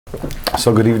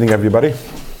So good evening, everybody. So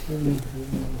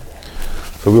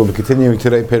we will be continuing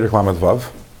today, Perek Lamed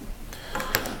Vav.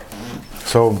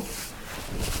 So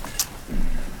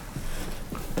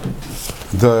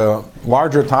the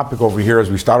larger topic over here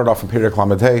is we started off in Perek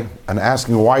Lamed Hey and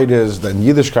asking why it is that in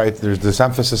Yiddishkeit there's this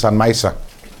emphasis on Maisa,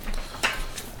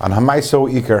 on Hamaiso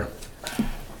Iker,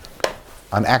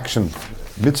 on action,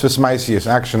 mitzvahs Maisius,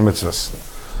 action mitzvahs.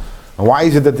 And why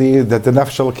is it that the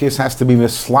Nefesh Elokis has to be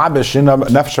mislabish in a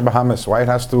Nefesh Bahamis? Why it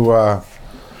has to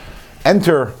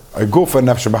enter a guf and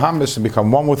Nefesh Bahamis and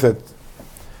become one with it?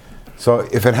 So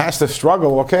if it has to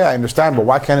struggle, okay, I understand, but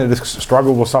why can't it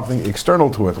struggle with something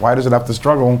external to it? Why does it have to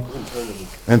struggle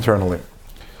internally?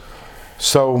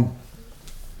 So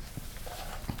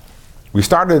we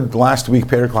started last week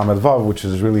Perek Lamed Vav, which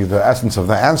is really the essence of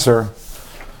the answer,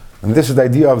 and this is the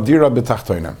idea of Dira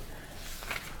B'Tachtoinem.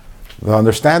 The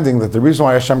understanding that the reason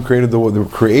why Hashem created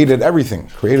everything,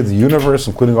 created the universe,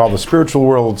 including all the spiritual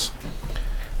worlds,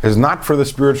 is not for the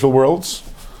spiritual worlds,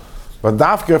 but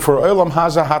dafke for Olam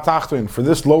Haza HaTachton, for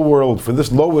this low world, for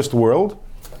this lowest world,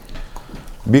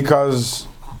 because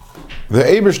the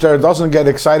Eibishter doesn't get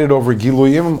excited over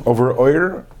Giluyim, over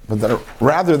Oyer, but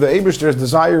rather the Eibishter's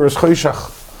desire is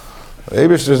Choshech. The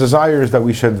Eibishter's desire is that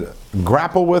we should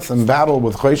grapple with and battle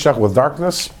with Choshech, with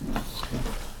darkness,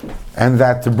 and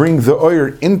that to bring the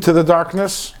oyer into the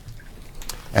darkness,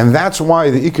 and that's why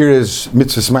the ikir is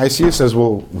mitzvahs maisius, as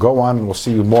we'll go on and we'll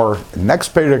see more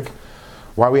next perek,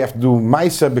 why we have to do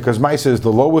maisa, because maisa is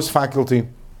the lowest faculty,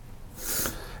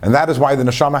 and that is why the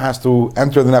neshama has to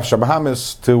enter the nefesh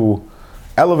bahamis to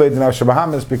elevate the nefesh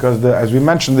bahamis, because as we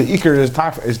mentioned, the ikir is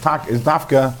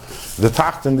dafka, the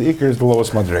tacht, and the ikir is the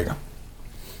lowest madrega.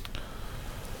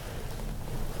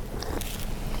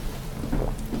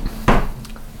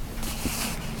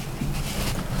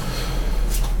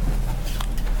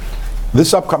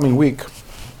 This upcoming week,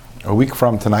 a week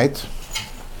from tonight,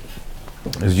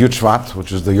 is Yud Shvat,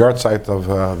 which is the yard site of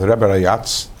the Rebbe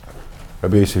Rayatz,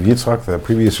 Rabbi Yosef Yitzchak, the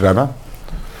previous Rebbe,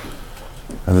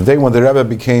 and the day when the Rebbe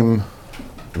became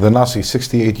the Nasi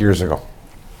 68 years ago.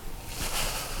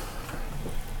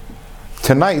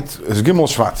 Tonight is Gimel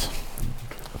Shvat.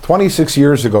 26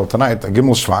 years ago tonight,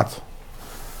 Gimel Shvat.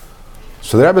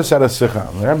 So the Rebbe said a sikha,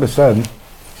 and the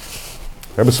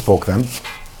Rebbe spoke then.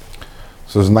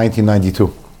 So it was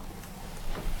 1992.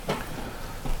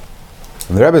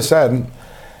 And the Rebbe said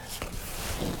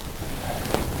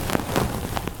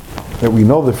that we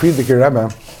know the Frierdiker Rebbe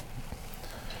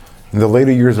in the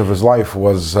later years of his life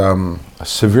was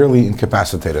severely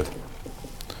incapacitated.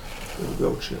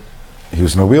 He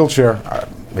was in a wheelchair.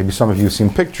 Maybe some of you have seen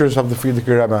pictures of the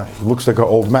Frierdiker Rebbe. He looks like an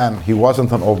old man. He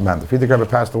wasn't an old man. The Frierdiker Rebbe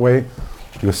passed away.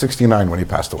 He was 69 when he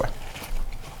passed away.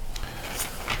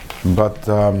 But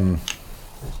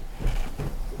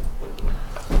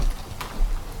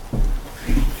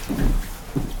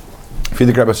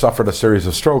Frierdiker Rebbe suffered a series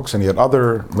of strokes, and he had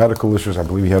other medical issues. I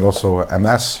believe he had also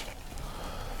MS,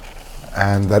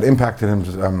 and that impacted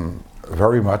him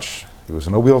very much. He was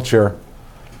in a wheelchair,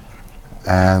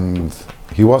 and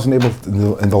he wasn't able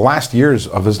to, in the last years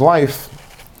of his life,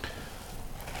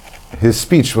 his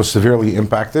speech was severely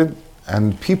impacted,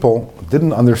 and people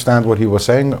didn't understand what he was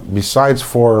saying, besides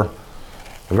for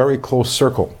a very close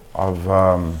circle of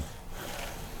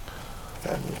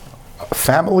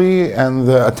family and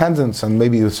the attendants, and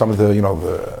maybe some of the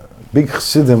the big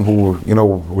chassidim who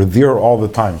were there all the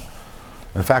time.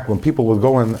 In fact, when people would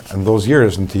go in those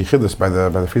years into Yechidus by the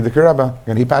Frierdiker Rebbe,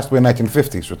 and he passed away in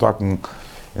 1950s, we're talking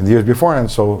in the years before, and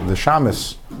so the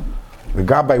shamis, the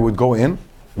gabbai would go in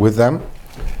with them,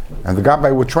 and the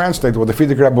gabbai would translate what the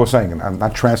Frierdiker Rebbe was saying, and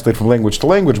not translate from language to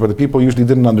language, but the people usually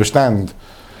didn't understand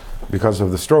because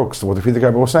of the strokes what the Frierdiker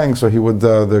Rebbe was saying, so he would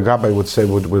the gabbai would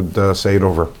say it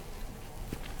over.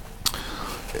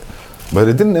 But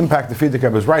it didn't impact the Frierdiker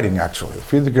Rebbe's writing, actually. The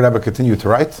Frierdiker Rebbe continued to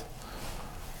write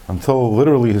until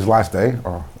literally his last day,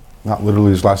 or not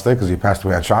literally his last day because he passed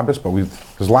away on Shabbos, but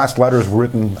his last letters were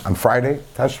written on Friday,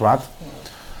 Teshvat.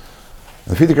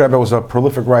 The Frierdiker Rebbe was a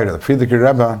prolific writer. The Frierdiker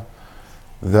Rebbe,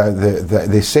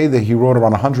 they say that he wrote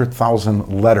around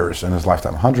 100,000 letters in his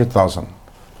lifetime, 100,000.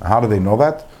 How do they know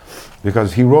that?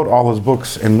 Because he wrote all his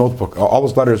books in notebook. All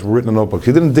his letters were written in notebooks.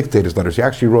 He didn't dictate his letters. He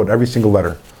actually wrote every single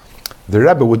letter. The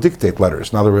Rebbe would dictate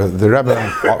letters. Now the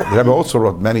Rebbe also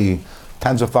wrote many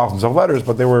tens of thousands of letters,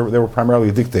 but they were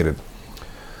primarily dictated.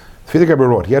 Frierdiker Rebbe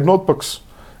wrote. He had notebooks,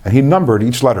 and he numbered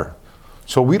each letter.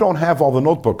 So we don't have all the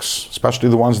notebooks, especially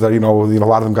the ones that a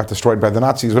lot of them got destroyed by the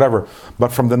Nazis, whatever.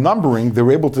 But from the numbering, they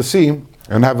were able to see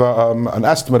and have an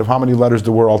estimate of how many letters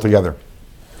there were altogether.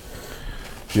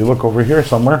 If you look over here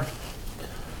somewhere,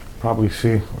 probably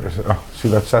see, where is it? Oh, see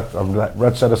that set of that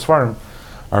red set of Svarim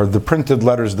are the printed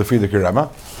letters of the Frierdiker Rebbe.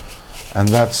 And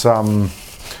that's,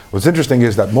 what's interesting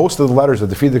is that most of the letters that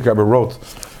the Frierdiker Rebbe wrote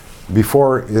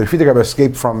before, the Frierdiker Rebbe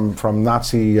escaped from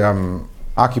Nazi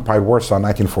occupied Warsaw in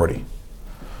 1940.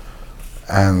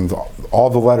 And all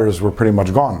the letters were pretty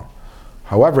much gone.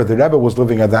 However, the Rebbe was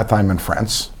living at that time in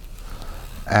France.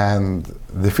 And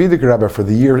the Frierdiker Rebbe, for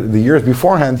the years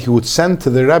beforehand, he would send to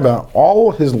the Rebbe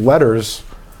all his letters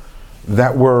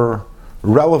that were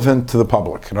relevant to the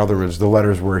public. In other words, the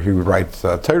letters where he would write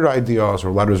Torah ideas,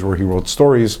 or letters where he wrote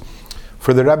stories,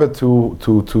 for the Rebbe to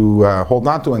hold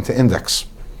on to and to index.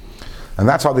 And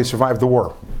that's how they survived the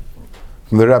war,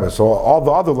 from the Rebbe. So all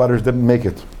the other letters didn't make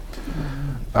it.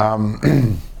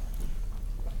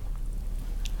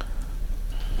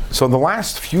 So the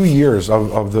last few years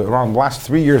around the last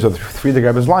 3 years of the Frierdiker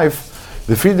Rebbe's life,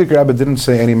 the Frierdiker Rebbe didn't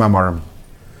say any mamarim.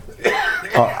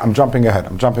 I'm jumping ahead.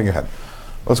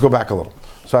 Let's go back a little.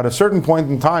 So at a certain point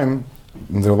in time,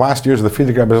 in the last years of the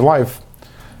Frierdiker Rebbe's life,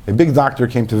 a big doctor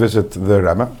came to visit the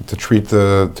Rebbe to treat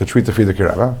the Frierdiker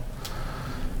Rebbe.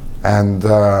 And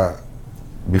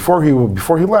before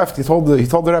he left, he told the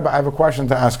Rebbe, "I have a question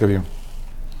to ask of you."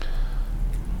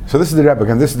 So this is the Rebbe,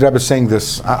 and this is the Rebbe saying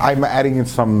this. I'm adding in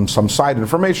some side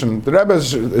information. The Rebbe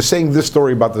is saying this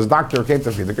story about this doctor who came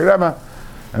to Frierdiker Rebbe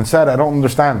and said, "I don't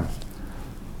understand."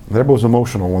 The Rebbe was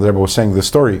emotional when the Rebbe was saying this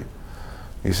story.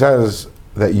 He says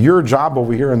that your job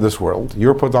over here in this world,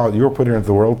 you're put here into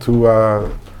the world to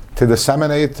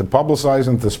disseminate, to publicize,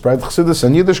 and to spread Chassidus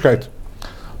and Yiddishkeit.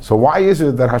 So why is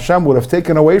it that Hashem would have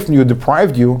taken away from you,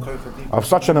 deprived you of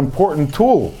such an important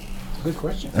tool? Good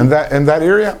question. In that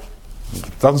area?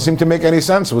 It doesn't seem to make any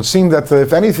sense. It would seem that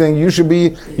if anything, you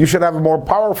should have a more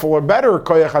powerful or better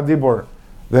koyach hadibur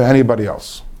than anybody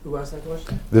else. Who asked that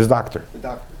question? This doctor. The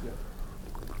doctor. Yeah.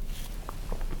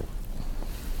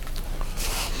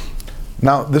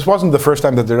 Now, this wasn't the first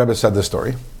time that the Rebbe said this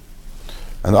story.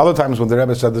 And other times when the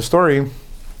Rebbe said the story,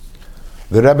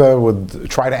 the Rebbe would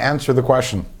try to answer the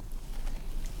question.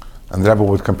 And the Rebbe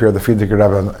would compare the Frierdiker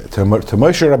Rebbe to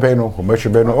Moshe Rabbeinu, who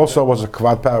Moshe Rabbeinu also was a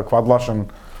Kvad Lashon.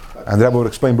 And the Rebbe would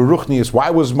explain Beruchnius,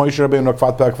 why was Moshe Rabbeinu a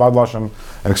Kvad Lashon,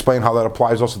 and explain how that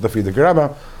applies also to the Frierdiker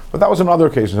Rebbe. But that was on other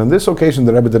occasions. On this occasion,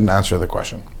 the Rebbe didn't answer the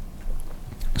question.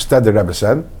 Instead, the Rebbe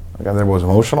said, again, the Rebbe was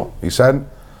emotional, he said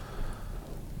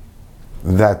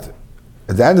that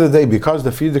at the end of the day, because the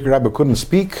Frierdiker Rebbe couldn't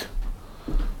speak,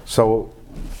 so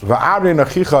Va'arin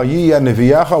achicha yiyah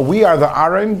neviyacha, we are the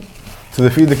Aaron to the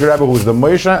Frierdiker Rebbe, who is the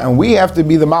Moshe, and we have to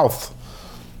be the mouth.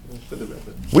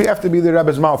 We have to be the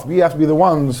Rebbe's mouth. We have to be the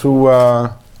ones who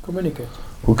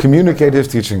communicate his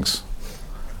teachings.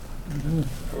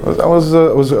 I was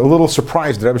a little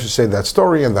surprised the Rebbe should say that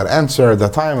story and that answer at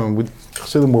that time, and we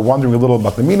Chassidim were wondering a little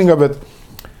about the meaning of it.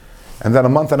 And then a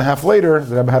month and a half later,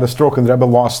 the Rebbe had a stroke, and the Rebbe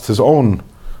lost his own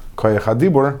koyach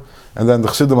hadibur. And then the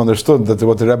Chassidim understood that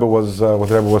what the Rebbe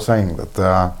was saying,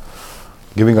 that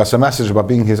giving us a message about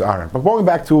being his Aaron. But going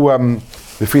back to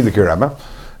the Frierdiker Rebbe,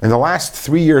 in the last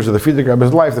 3 years of the Frierdiker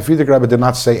Rebbe's life, the Frierdiker Rebbe did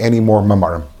not say any more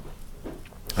mamarim,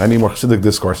 any more Chassidic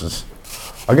discourses.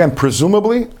 Again,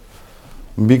 presumably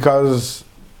because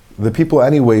the people,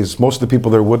 anyways, most of the people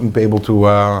there wouldn't be able to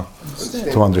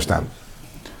understand.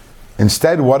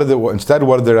 Instead, what did the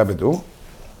Rebbe do?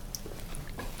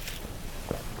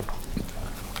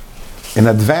 In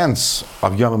advance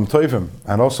of Yom Tovim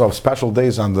and also of special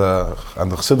days on the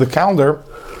Chassidic calendar,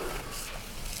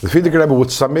 the Frierdiker Rebbe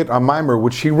would submit a mimer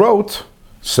which he wrote,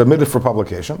 submitted for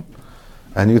publication,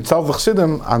 and you tell the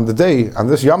Chassidim on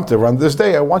this Yom Tov, on this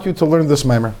day, I want you to learn this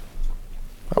mimer.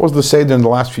 That was the Seder in the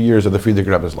last few years of the Frierdiker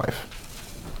Rebbe's life.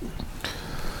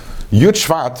 Yud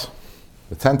Shvat,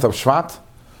 the 10th of Shvat,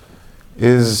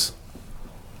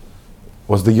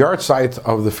 was the yard site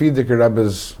of the Frierdiker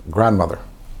Rebbe's grandmother,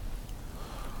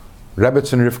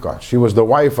 Rebbetzin Rivka. She was the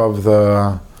wife of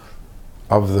the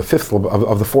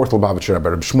fourth Lubavitcher Rebbe,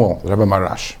 Reb Shmuel, Rebbe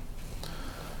Marash.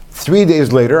 3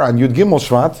 days later, on Yud Gimel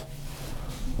Shvat,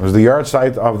 was the yard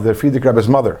site of the Frierdiker Rebbe's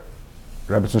mother,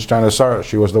 Rebbetzin Shtainer Sarah.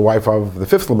 She was the wife of the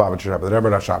fifth Lubavitcher Rebbe, the Rebbe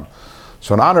Rashab.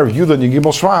 So in honor of Yud and Yud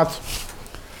Gimel Shvat,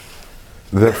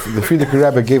 the Frierdiker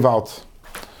Rebbe gave out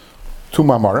 2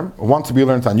 mamarim, one to be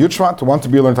learned on Yud Shvat, one to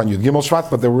be learned on Yud Gimel Shvat,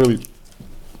 but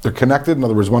they're connected. In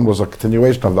other words, one was a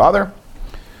continuation of the other.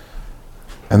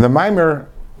 And the mimer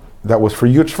that was for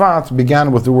Yud Shvat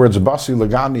began with the words Basi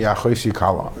Lagani Achoisi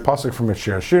Kala, pasuk from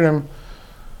Shir Hashirim,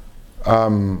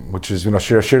 which is,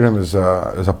 Shir Hashirim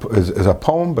is a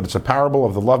poem, but it's a parable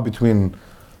of the love between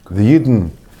the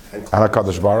Yidden and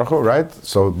HaKadosh Baruch Hu, right?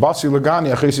 So Basi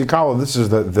Lagani Achoisi Kala, this is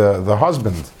the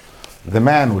husband, the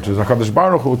man, which is HaKadosh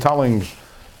Baruch Hu, telling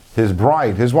his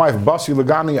bride, his wife, Basi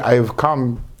Lagani, I have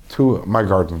come to my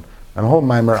garden. And a whole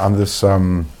mimer on this,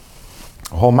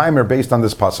 whole mimer based on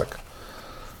this pasuk.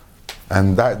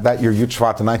 And that year, Yud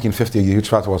Shvat, in 1950, Yud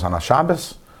Shvat was on a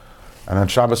Shabbos. And on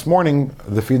Shabbos morning,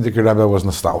 the Frierdiker Rebbe was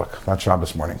nostalgic, that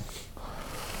Shabbos morning.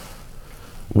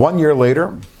 1 year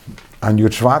later, on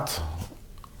Yud Shvat,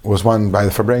 was when, by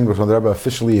the Farbrengen, was when the Rebbe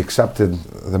officially accepted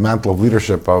the mantle of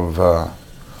leadership of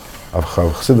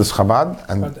Chassidus Chabad.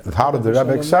 And how did the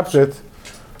Rebbe accept it?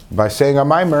 By saying a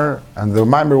mimer, and the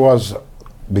mimer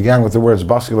began with the words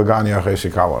Basi Lagani Achei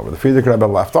Sikala. Where the Frierdiker Rebbe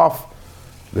left off,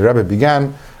 the Rebbe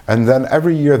began, and then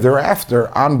every year thereafter,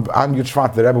 on Yud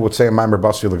Shvat, the Rebbe would say a mimer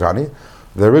Basi Lagani.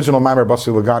 The original mimer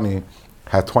Basi Lagani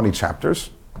had 20 chapters,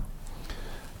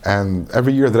 and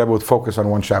every year the Rebbe would focus on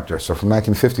one chapter. So from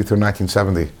 1950 through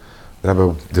 1970, the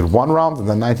Rebbe did one round, and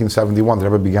then 1971, the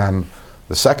Rebbe began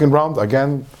the second round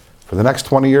again. For the next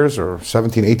 20 years, or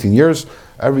 17, 18 years,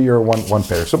 every year one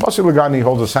pair. So Basi Lagani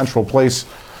holds a central place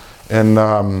in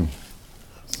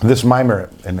this mimer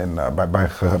by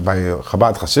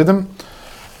Chabad Hasidim,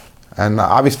 and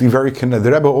obviously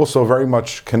the Rebbe also very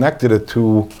much connected it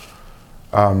to,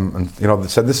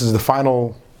 said this is the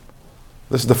final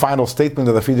statement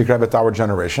of the Frierdiker Rebbe to our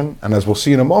generation. And as we'll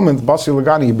see in a moment, Basi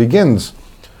Lagani begins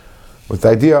with the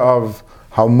idea of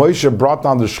how Moshe brought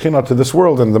down the Shekhinah to this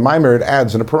world, and the mimer it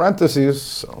adds in a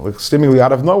parenthesis, like seemingly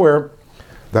out of nowhere,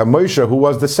 that Moshe, who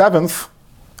was the seventh,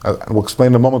 and we'll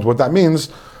explain in a moment what that means,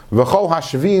 V'chol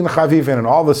hashvin chavivin, and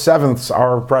all the sevenths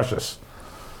are precious.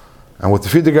 And with the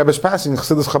Frierdiker Rebbe's passing,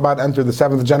 Chassidus Chabad entered the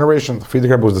seventh generation. The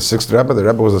Frierdiker Rebbe was the sixth Rebbe, the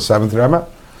Rebbe was the seventh Rebbe.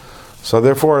 So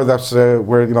therefore, that's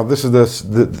where this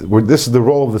is the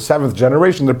role of the seventh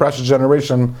generation. The precious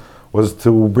generation was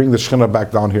to bring the Shekhinah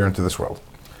back down here into this world.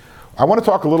 I want to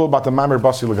talk a little about the Maimer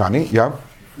Basi Lagani. Yeah?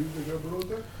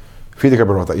 Frierdiker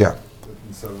Rebbe wrote that, yeah.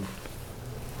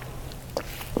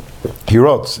 He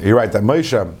wrote that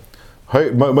Moshe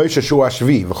Shu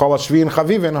Ashvi, V'chol Ashvi and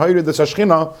Chavivin, Hayrid es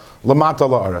Hashchina, Lamata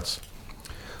La'aretz.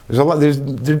 There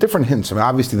are different hints. I mean,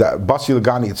 obviously, that Basi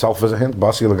Lagani itself is a hint.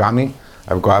 Basi Lagani,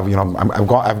 I've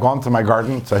gone to my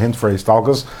garden. It's a hint for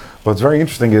Histalkus. But what's very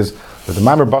interesting is that the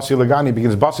Maimer Basi Lagani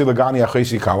begins Basi Lagani Achei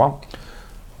Sikala.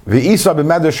 V'isa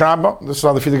b'medrash Rabbah. This is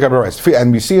how the Frierdiker Rebbe writes.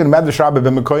 And we see in Medrash Rabbah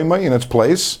b'mekoymai, in its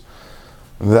place,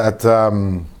 that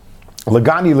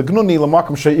Lagani Lagnuni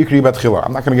Lamakam Sheikri Batchila.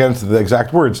 I'm not going to get into the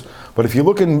exact words, but if you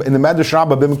look in the Medrash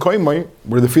Rabbah b'mekoymai,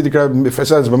 where the Frierdiker Rebbe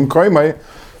says b'mekoymai,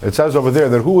 it says over there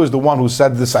that who is the one who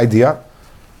said this idea,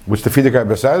 which the Frierdiker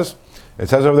Rebbe says. It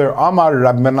says over there, Amar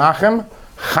Rab Menachem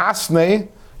Chasnei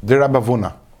de Rab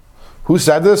Avuna. Who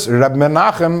said this? Rab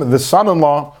Menachem, the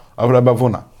son-in-law of Rab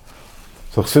Avuna.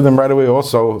 So Chassidim right away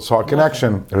also saw a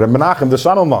connection. Reb Menachem, the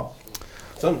son-in-law.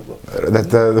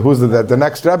 The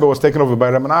next Rebbe was taken over by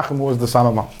Reb Menachem, who was the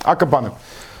son-in-law. Akapanim.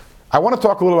 I want to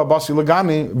talk a little about Basi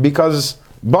Lagani because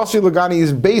Basi Lagani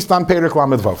is based on Perek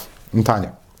Lamed Vav in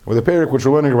Tanya, with the Perek which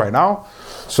we're learning right now.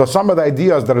 So some of the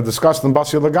ideas that are discussed in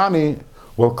Basi Lagani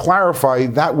will clarify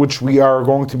that which we are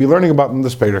going to be learning about in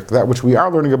this Perek, that which we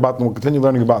are learning about and will continue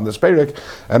learning about in this Perek,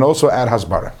 and also add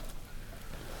Hasbara.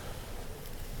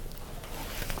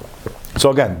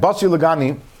 So again, Basi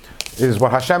Lagani is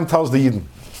what Hashem tells the Yidden.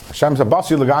 Hashem said,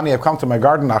 Basi Lagani, I've come to my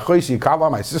garden, Achoisi Kala,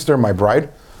 my sister, my bride.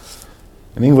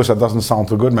 In English that doesn't sound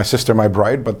too good, my sister, my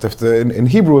bride, but in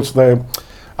Hebrew it's the,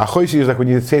 Achoisi is like when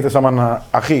you say to someone,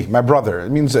 Achi, my brother.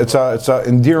 It means it's a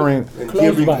endearing.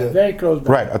 Close by, very close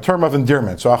by. Right, a term of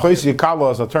endearment. So Achoisi Kala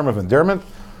is a term of endearment.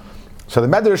 So the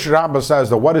Medrash Rabbah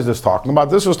says that what is this talking about?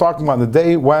 This was talking about the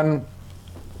day when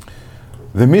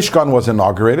the Mishkan was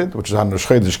inaugurated, which is on Rosh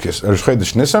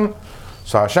Chodesh Nisan.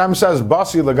 So Hashem says,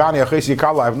 Basi Lagani Achesi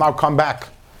Kala, I've now come back.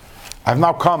 I've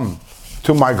now come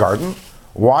to my garden.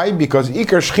 Why? Because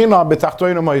Iker Shechina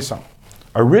betachtoinu ma'isa.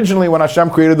 Originally, when Hashem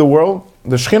created the world,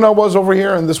 the Shechina was over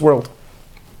here in this world.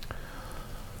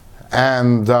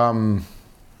 And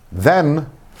then,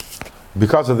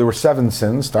 because there were 7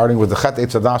 sins, starting with the Chet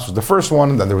Eitz Hadas was the first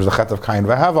one, then there was the Chet of Cain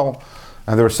V'Hevel,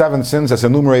 and there were 7 sins as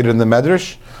enumerated in the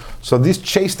Medrash. So these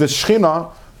chased the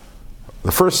Shechina.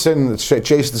 The first sin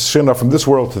chased the Shechina from this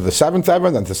world to the 7th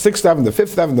heaven, then to the 6th heaven, the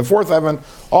 5th heaven, the 4th heaven,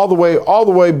 all the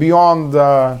way beyond.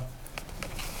 I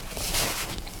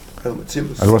don't want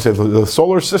to say the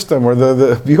solar system or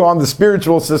the beyond the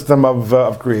spiritual system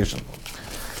of creation.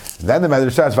 Then the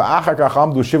Medrash says, "Va'achar kach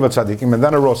amdu shiva tzadikim," and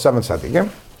then it arose 7 tzadikim,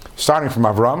 starting from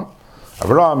Avram,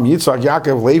 Yitzchak,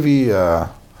 Yaakov, Levi.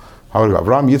 How would it go?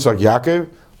 Avram, Yitzchak, Yaakov,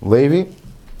 Levi,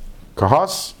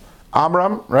 Kahas,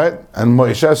 Amram, right, and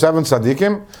Moshe, 7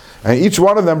 tzaddikim, and each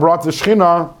one of them brought the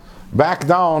Shechina back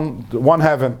down to one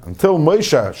heaven until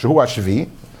Moshe, Shehu Hashvi.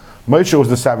 Moshe was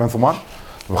the 7th one.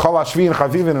 V'chol hashvi and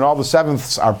chavivin, and all the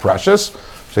sevenths are precious.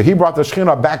 So he brought the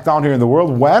Shekhinah back down here in the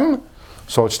world. When?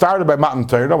 So it started by Matan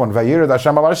Torah, when Vayired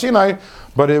Hashem al Har Sinai,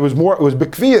 but it was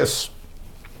B'kvius.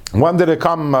 When did it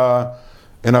come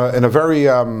in a very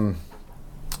an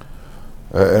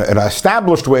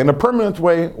established way, in a permanent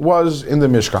way, was in the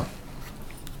Mishkan.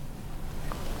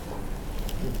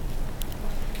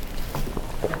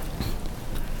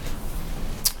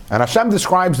 And Hashem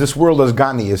describes this world as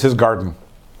Gani, as his garden.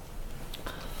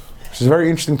 Which is a very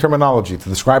interesting terminology, to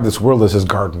describe this world as his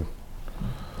garden.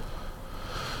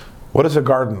 What is a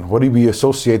garden? What do you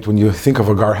associate when you think of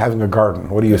having a garden?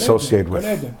 What do you associate with?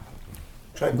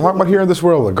 Talk about here in this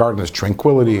world. A garden is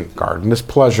tranquility, a garden is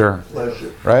pleasure.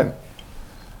 Right?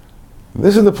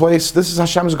 This is the place, this is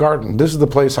Hashem's garden. This is the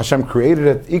place Hashem created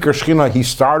it. Iker Shechina, he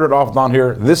started off down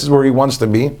here. This is where he wants to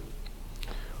be.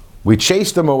 We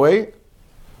chased him away.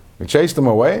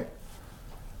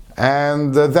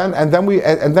 And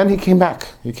then he came back.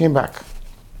 And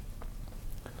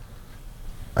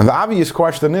the obvious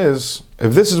question is,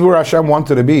 if this is where Hashem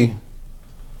wanted to be,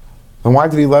 then why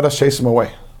did he let us chase him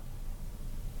away?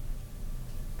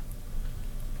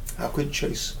 How could you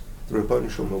chase the Rebbeinu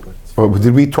Shalom?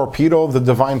 Did we torpedo the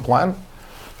divine plan?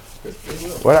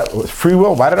 Free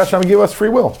will. Why did Hashem give us free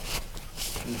will?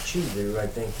 You choose the right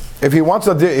thing. If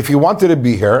he wanted to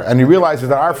be here and he realizes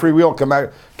that our free will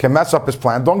can mess up his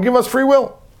plan, don't give us free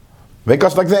will. Make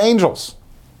us like the angels.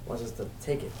 Wants us to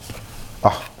take it.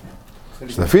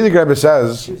 So the Frierdiker Rebbe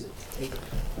says, Choose it. Take it.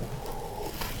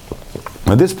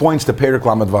 and this points to Perek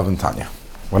Lamed Vav in Tanya.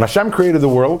 When Hashem created the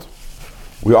world,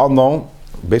 we all know,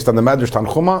 based on the Medrash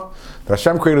Tanchuma, that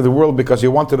Hashem created the world because he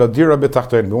wanted a dira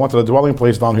b'tachtoin, he wanted a dwelling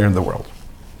place down here in the world.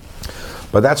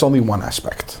 But that's only one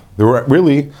aspect. There were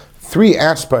really three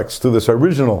aspects to this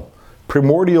original,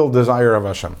 primordial desire of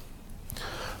Hashem.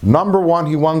 Number one,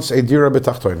 he wants a dira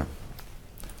b'tachtoin.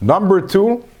 Number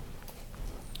two,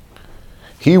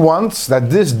 he wants that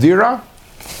this dira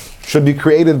should be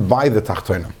created by the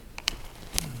tachtoinim.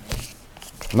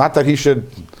 Not that he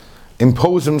should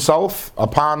impose himself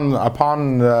upon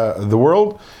the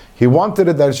world. He wanted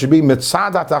it that it should be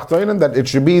mitzad tachtoinim, that it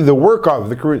should be the work of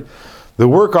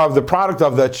the product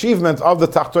of the achievement of the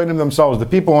tachtoinim themselves, the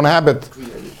people who inhabit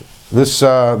this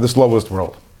lowest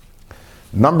world.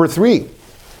 Number three,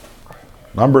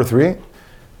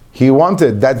 he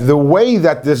wanted that the way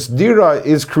that this dira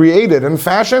is created and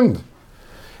fashioned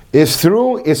is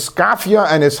through iskafia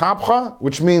and ishapcha,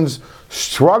 which means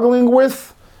struggling with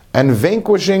and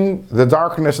vanquishing the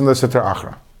darkness and the Sitra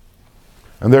Achra.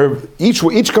 And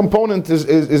each component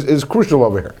is crucial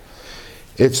over here.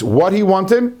 It's what he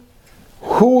wanted,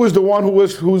 who is the one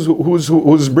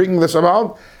who's bringing this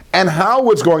about, and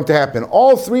how it's going to happen.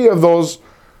 All three of those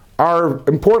are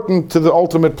important to the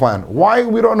ultimate plan. Why?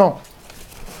 We don't know.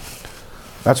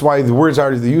 That's why the words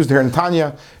are used here in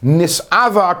Tanya.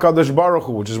 Nis'ava HaKadosh Baruch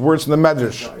Hu, which is words in the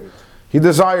Medrash. He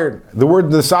desired. The word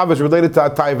nis'ava is related to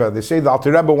Atayva. They say the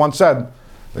Alter Rebbe once said,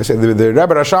 the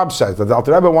Rebbe Rashab says, that the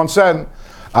Alter Rebbe once said,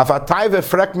 Af Atayva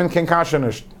frekmen ken kasha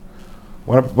nisht.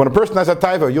 When a person has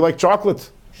Atayva, you like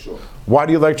chocolate? Sure. Why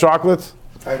do you like chocolate?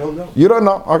 I don't know. You don't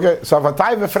know? Okay. So Af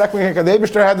Atayva frekmen ken, the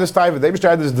Eibishter had this Tayva. The Eibishter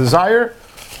had this desire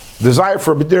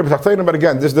for B'dir B'tachtonim, but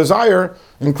again, this desire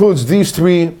includes these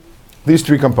three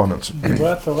components.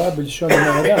 That's why they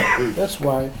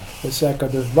say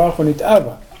HaKadosh Baruch Hu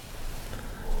nit'ava.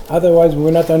 Otherwise, we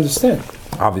will not understand.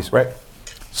 Obvious, right?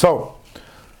 So,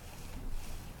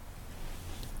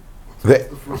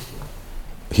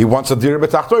 he wants a dir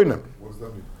b'tachtoinim. What does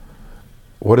that mean?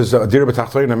 What does a dir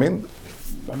b'tachtoinim mean?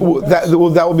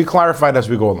 That will be clarified as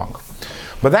we go along.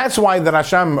 But that's why that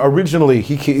Hashem originally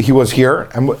he was here,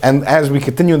 and as we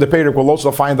continue in the Perek, we'll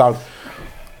also find out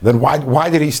then why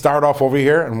did he start off over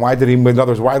here, and why did he, in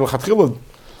other words, why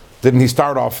didn't he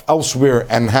start off elsewhere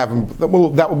and have him? That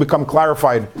will become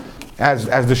clarified as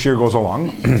the shir goes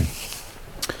along.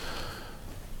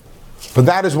 But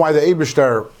that is why the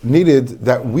Eibishter needed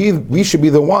that we should be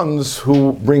the ones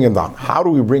who bring him down. How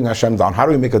do we bring Hashem down? How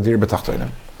do we make a dir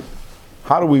b'tachtonim?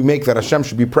 How do we make that Hashem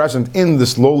should be present in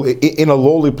a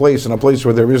lowly place, in a place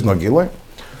where there is no gilui?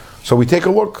 So we take a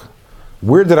look.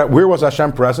 Where was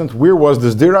Hashem present? Where was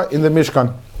this dira? In the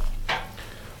Mishkan.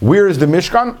 Where is the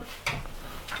Mishkan?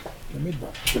 The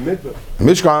Midbar. The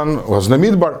Mishkan was in the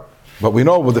Midbar. But we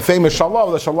know with the famous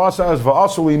Shalah, the Shalah says,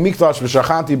 Va'asuli mikdash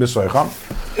v'shachanti b'soicham.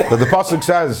 That the Pasuk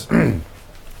says,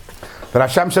 that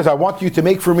Hashem says, I want you to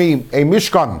make for me a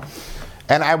Mishkan,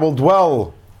 and I will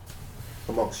dwell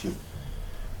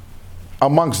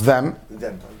amongst them.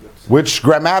 Which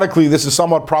grammatically, this is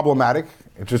somewhat problematic.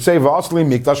 It should say, Va'asli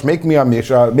mikdash, make me a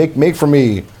mishkan, make for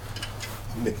me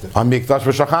Hamikdash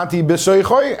v'shachanti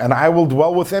b'soichoi, and I will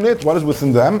dwell within it. What is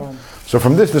within them? So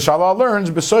from this, the Shalah learns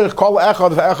b'soich kol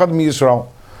echad ve'echad miYisrael,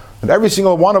 and every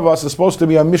single one of us is supposed to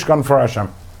be a mishkan for Hashem.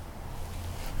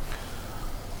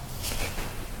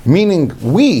 Meaning,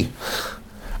 we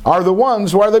are the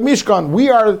ones who are the mishkan. We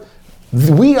are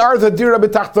the dira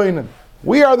b'tachtoinim.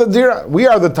 We are the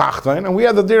tachtoin, and we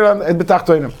are the dira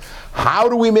b'tachtoinim. How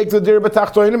do we make the dira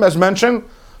b'tachtoinim? As mentioned,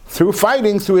 through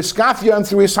fighting, through iskafia, and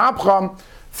through ishapcha,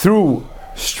 through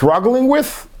struggling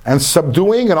with and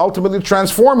subduing and ultimately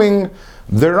transforming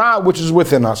the ra which is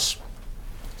within us.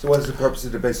 So what is the purpose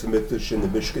of the Beis HaMikdash and the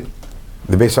Mishkan?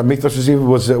 The Beis HaMikdash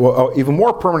was even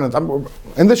more permanent.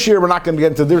 And this year we're not going to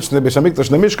get into this in the Beis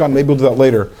HaMikdash and the Mishkan. Maybe we'll do that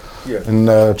later in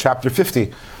chapter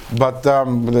 50. But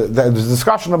there's a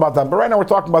discussion about that. But right now we're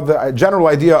talking about the general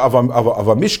idea of a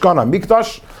Mishkan, a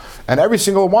Mikdash, and every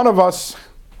single one of us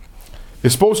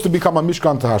is supposed to become a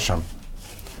Mishkan to Hashem.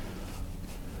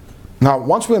 Now,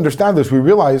 once we understand this, we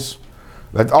realize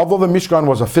that although the Mishkan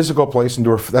was a physical place and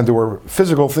there were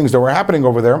physical things that were happening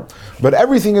over there, but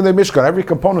everything in the Mishkan, every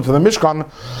component of the Mishkan,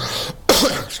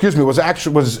 excuse me,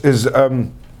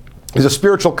 is a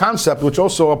spiritual concept which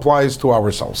also applies to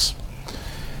ourselves.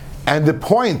 And the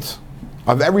point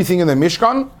of everything in the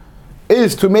Mishkan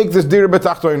is to make this dir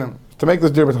b'tachtoinim, to make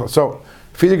this dir b'tachtoinim. So,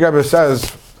 Frierdiker Rebbe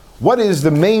says, what is the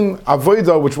main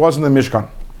avodah which was in the Mishkan?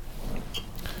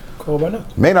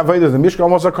 Korbanot. Main avodah of the Mishkan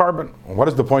was a carbon. What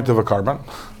is the point of a carbon?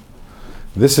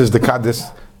 This is the kaddish.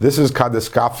 This is kaddish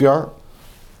kafia,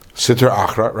 siter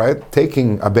achra, right?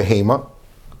 Taking a behema.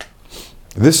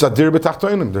 This is a dir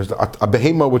b'tachtoinim. There's a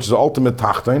behema which is the ultimate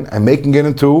tachtoin, and making it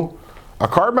into a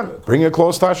carbon, bring it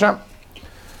close to Hashem.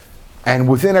 And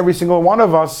within every single one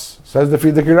of us, says the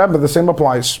Frierdiker Rebbe, the same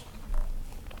applies.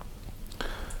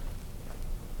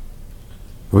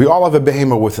 We all have a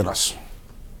behema within us.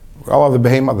 We all have the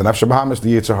behema, the nefesh habahamis,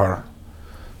 the Yetzer Hara.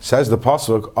 Says the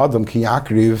pasuk, Adam ki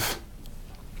yakriv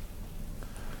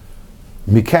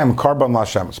mikem karban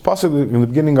lashem. It's pasuk in the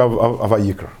beginning of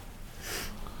Vayikra,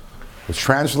 which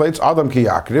translates Adam ki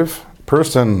yakriv,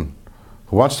 person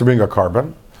who wants to bring a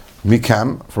carbon,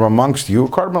 mikem, from amongst you,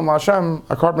 karban lashem,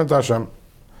 a carbon to Hashem.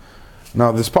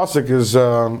 Now this pasuk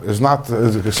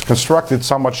is constructed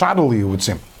somewhat shoddily, it would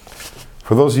seem.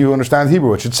 For those of you who understand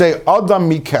Hebrew, it should say Adam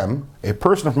mikem, a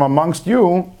person from amongst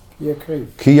you, ki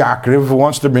yakriv, who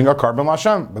wants to bring a carbon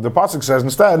Hashem. But the pasuk says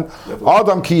instead,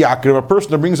 Adam ki yakriv, a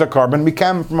person that brings a carbon,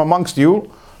 mikem, from amongst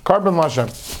you, carbon Hashem.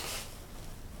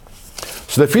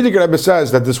 So the Frierdiker Rebbe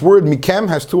says that this word mikem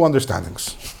has two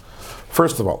understandings.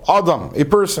 First of all, Adam, a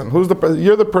person.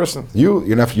 You're the person. You're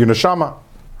neshama.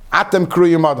 Atem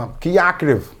kruyim Adam. Ki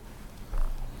yakriv.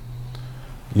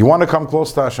 You want to come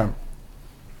close to Hashem.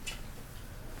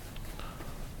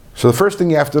 So the first thing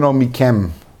you have to know,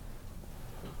 mikem.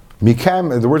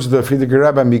 Mikem, in the words of the Frierdiker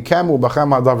Rebbe, mikem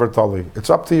ubachem hadavar tali. It's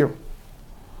up to you.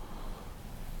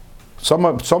 So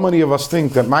many of us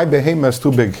think that my behema is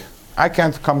too big. I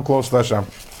can't come close to Hashem.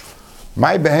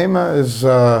 My behema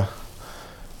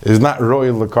is not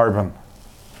royal the carbon.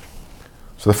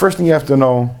 So the first thing you have to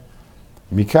know,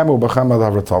 mikem ubachem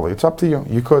hadavar tali. It's up to you.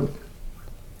 You could.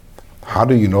 How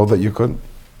do you know that you could?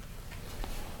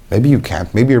 Maybe you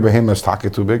can't. Maybe your behema is taka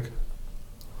too big.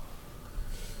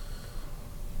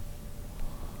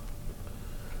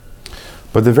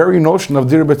 But the very notion of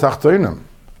dir b'tachtoinim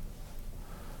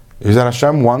is that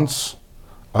Hashem wants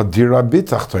a dira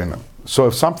b'tachtoinim. So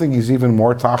if something is even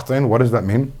more tachtoin, what does that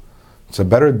mean? It's a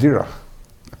better dira.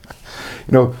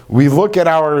 We look at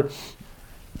our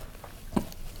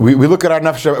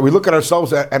nefesh, we look at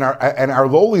ourselves and our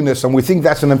lowliness, and we think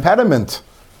that's an impediment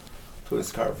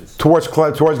towards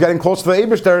getting close to the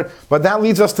Eibishter, but that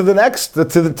leads us to the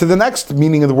next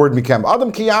meaning of the word mikem.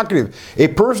 Adam ki yakriv, a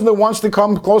person that wants to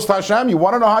come close to Hashem. You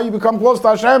want to know how you become close to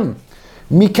Hashem?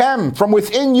 Mikem, from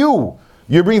within you.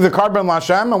 You bring the carbon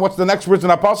Hashem, and what's the next words in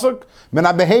Apasuk?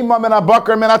 Mena behema, mena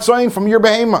bakar, mena tzoyin, from your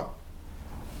behema.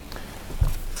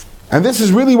 And this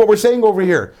is really what we're saying over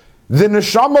here. The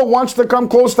neshama wants to come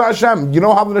close to Hashem. You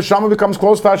know how the neshama becomes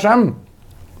close to Hashem?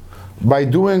 By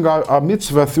doing a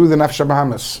mitzvah through the nefesh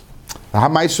habahamis. The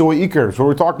hamaisu ikar. So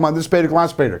we're talking about this Perek,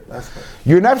 last Perek.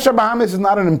 Your nefesh habahamis is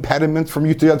not an impediment from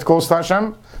you to get close to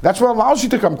Hashem. That's what allows you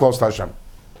to come close to Hashem.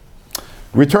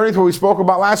 Returning to what we spoke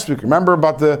about last week, remember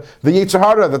about the Yetzer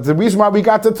Hara, that the reason why we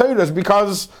got the Torah is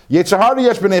because Yetzer Hara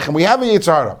yesh b'nechem. We have a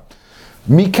Yetzer Hara.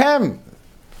 Mikem.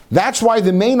 That's why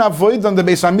the main avoid on the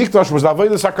Beis HaMikdash was the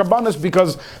avoid HaKarbanis,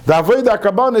 because the avoid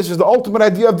HaKarbanis is the ultimate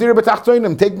idea of dir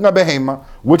b'tachtoinim, taking a behema,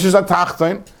 which is a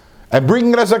tachtoin, and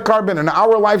bringing it as a carbon. In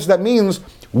our lives, that means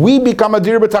we become a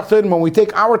dir b'tachtoinim when we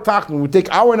take our tachtoin, when we take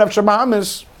our nefesh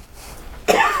habahamis,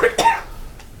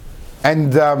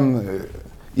 And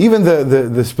even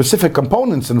the specific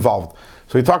components involved.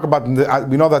 So we talk about,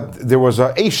 we know that there was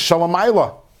a Eish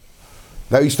Shalamayla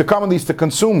that used to come and they used to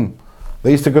consume.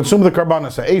 They used to consume the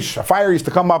karbanas. A fire used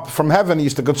to come up from heaven,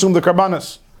 used to consume the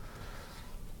karbanas.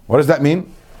 What does that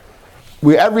mean?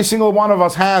 Every single one of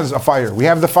us has a fire. We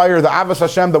have the fire, the Avos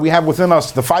Hashem that we have within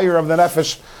us, the fire of the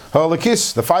Nefesh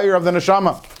Ha'olakis, the fire of the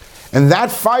Neshama. And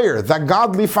that fire, that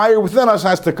godly fire within us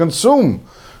has to consume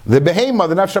the Behema,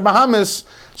 the Nefesh Bahamis,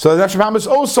 so the Nefesh Bahamis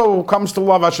also comes to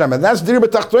love Hashem. And that's Dir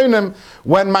B'Tachtoinim,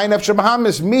 when my Nefesh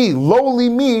Bahamis, me, lowly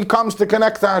me, comes to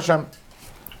connect to Hashem.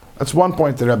 That's one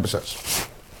point the Rebbe says.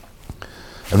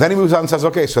 And then he moves on and says,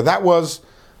 okay, so that was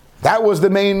the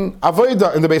main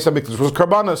avodah in the Beis HaMikdash, was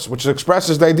karbanos, which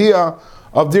expresses the idea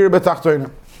of Dir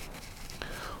B'Tachtoinim.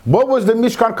 What was the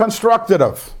Mishkan constructed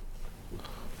of?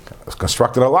 It was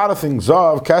constructed a lot of things,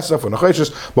 Zav, Kesef, and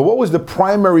Acheshes, but what was the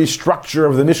primary structure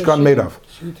of the Mishkan made of?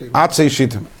 Atzei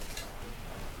Shittim.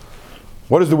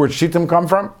 What does the word Shittim come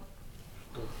from?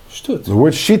 Shtut. The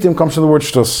word Shittim comes from the word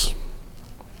Shtus.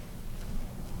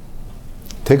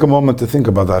 Take a moment to think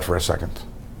about that for a second.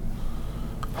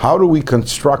 How do we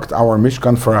construct our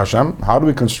Mishkan for Hashem? How do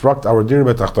we construct our Dir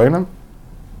B'Tachtoinim?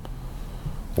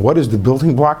 What is the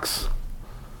building blocks?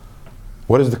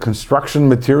 What is the construction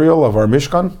material of our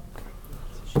Mishkan?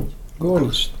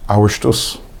 Gornish. Our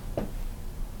Shtus.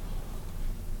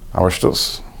 Our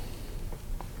Shtus.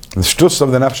 The Shtus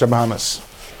of the Nefesh Bahamis.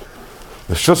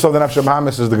 The Shtus of the Nefesh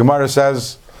Bahamis, as the Gemara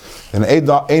says, in Ein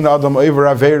Adam Oiver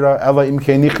Aveira Ela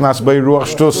Imkei Nichnas Bei Ruach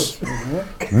Shtus.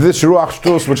 This Ruach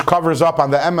Shtus, which covers up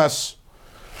on the MS,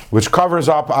 which covers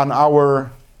up on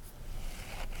our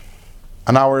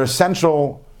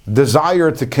essential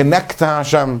desire to connect to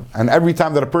Hashem, and every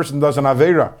time that a person does an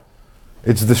Aveira,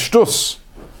 it's the Shtus,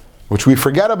 which we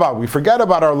forget about. We forget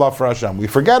about our love for Hashem. We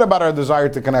forget about our desire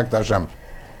to connect to Hashem.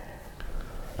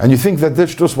 And you think that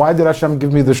this Shtus, why did Hashem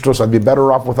give me this Shtus? I'd be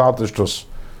better off without this Shtus.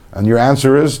 And your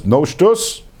answer is, no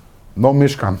Shtus, no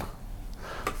Mishkan.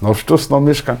 No Shtus, no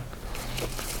Mishkan.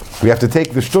 We have to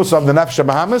take the Shtus of the Nefesh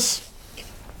Bahamis,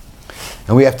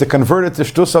 and we have to convert it to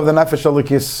Shtus of the Nefesh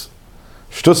Elokis.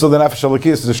 Shtus of the Nefesh Elokis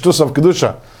is the Shtus of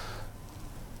Kedusha.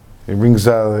 He brings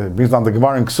down the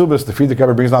Gemara in Ksubis, the Frierdiker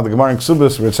Rebbe brings down the Gemara in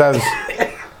Ksubis, where it says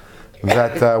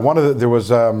that there was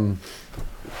an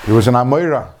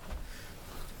Amoira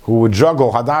who would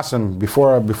juggle Hadassim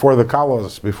before the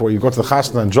Kalos, before you go to the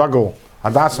Chasna and juggle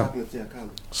Hadassim.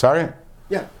 Sorry?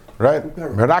 Yeah. Right?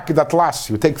 Meraki Datlas.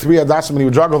 You take 3 Hadassim and you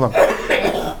juggle them.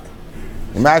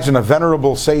 Imagine a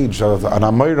venerable sage, an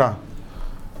Amoira,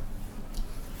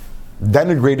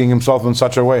 denigrating himself in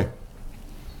such a way.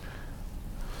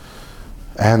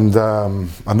 And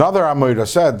another Amoira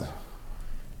said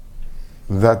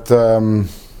that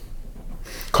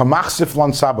Kamachsif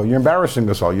Lan Saba, you're embarrassing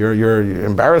us all. You're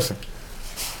embarrassing.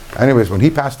 Anyways, when he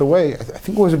passed away, I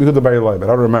think it was a Yehuda Bar Ilai, but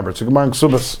I don't remember. It's a Gemara in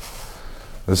Ksubas.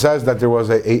 It says that there was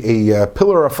a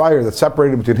pillar of fire that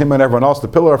separated between him and everyone else. The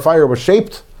pillar of fire was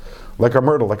shaped like a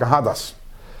myrtle, like a hadas.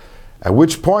 At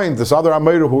which point, this other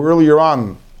Amoira who earlier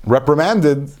on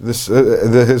reprimanded this,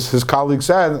 his colleague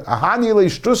said, "Ahani le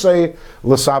shtusei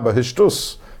l'saba." His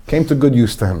shtus came to good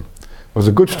use to him. It was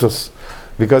a good shtus.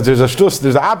 Because there's a shtus,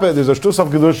 there's a shtus of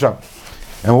Kedusha.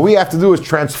 And what we have to do is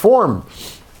transform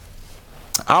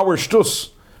our shtus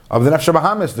of the Nefesh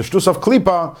Bahamis, the shtus of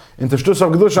Klipa, into shtus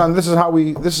of Kedusha, and this is how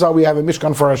we have a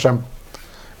Mishkan for Hashem.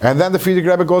 And then the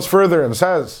Frierdiker Rebbe goes further and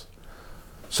says,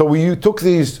 so we took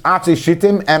these Atzei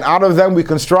Shittim, and out of them we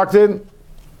constructed,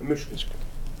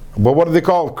 but what do they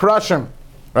call? Krashim,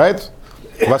 right?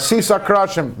 Lasisa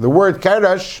Krashim. The word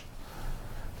Keresh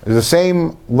is the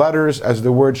same letters as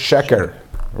the word Sheker.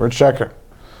 The word Sheker.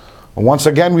 And once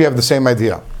again, we have the same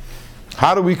idea.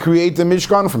 How do we create the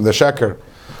Mishkan? From the Sheker.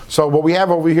 So what we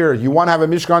have over here, you want to have a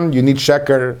Mishkan, you need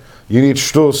Sheker, you need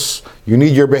Shtus, you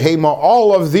need your Behema.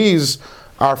 All of these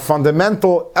are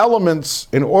fundamental elements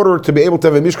in order to be able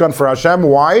to have a Mishkan for Hashem.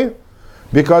 Why?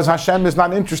 Because Hashem is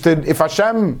not interested. If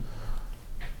Hashem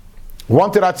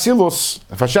wanted Atzilus,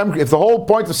 if the whole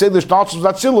point of Seder Shnatz was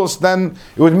Atzilus, then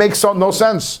it would make no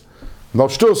sense. No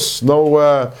Shtus,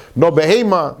 no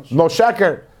Behema, no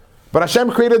Sheker. But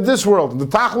Hashem created this world. The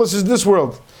Tachlis is this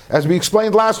world. As we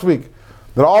explained last week,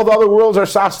 that all the other worlds are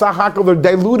Sastach Hakel,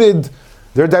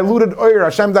 they're diluted oir.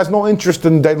 Hashem has no interest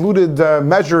in diluted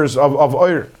measures of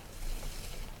oir.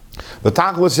 The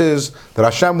Tachlis is that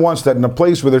Hashem wants that in a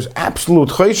place where there's absolute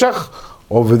Cheshach,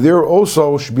 over there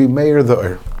also should be Meir the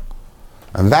oir.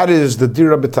 And that is the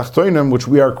Dir B'Tachtoinim which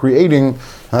we are creating. And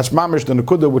that's Mamish the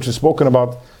Nekuda, which is spoken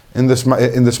about in this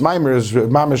Maimer, is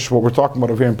Mamish what we're talking about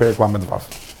over here in Perek Lamed Vav.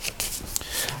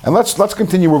 And let's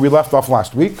continue where we left off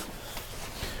last week.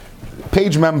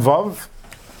 Page Mem Vav,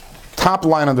 top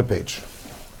line on the page.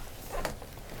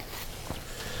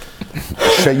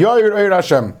 Sheyoyer Eir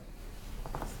Hashem.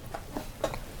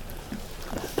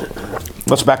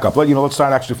 Let's back up. Let's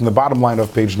start actually from the bottom line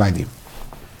of page 90.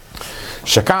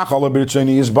 Shekach ala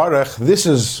b'ritzoni yizbarach. This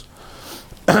is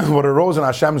what arose in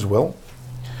Hashem's will.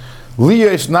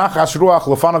 Liyes nachas ruach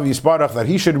lefanav yizbarach, that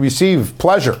He should receive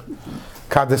pleasure.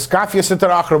 Kadeskafia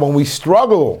sitra achra, when we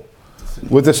struggle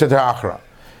with the sitra achra.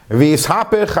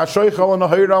 V'yishapech hashoichel and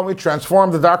we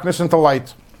transform the darkness into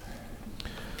light.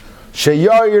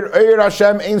 Sheyoyer Eir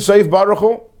Hashem ein soif baruch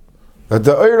hu. That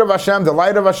the Eir of Hashem, the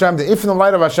light of Hashem, the infinite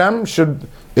light of Hashem should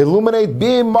illuminate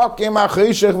in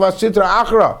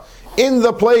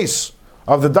the place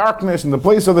of the darkness, in the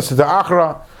place of the Sitra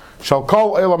Achra, shall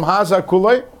call Elam Haza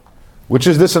Kulei, which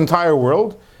is this entire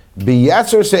world,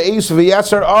 B'yatzer Se'is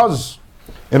V'yatzer Oz,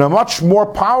 in a much more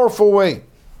powerful way.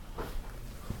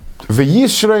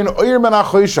 V'yishrein Eir Men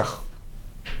HaChoshech,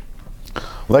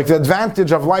 like the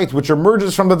advantage of light which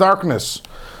emerges from the darkness.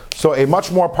 So a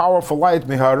much more powerful light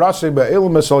than the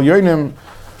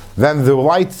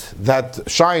light that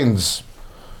shines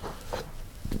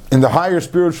in the higher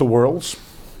spiritual worlds.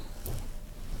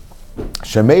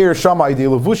 Shemeir Shammai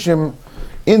Levushim,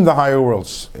 in the higher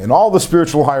worlds, in all the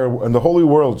spiritual higher and the holy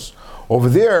worlds. Over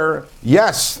there,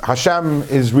 yes, Hashem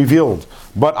is revealed,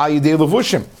 but Ayidei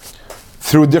Levushim,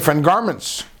 through different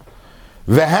garments.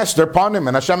 Vehester Panim,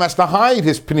 and Hashem has to hide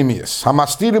His Pnimius.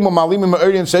 Hamastirim u'malimim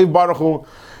ha'erin seiv baruch hu,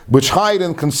 which hide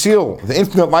and conceal the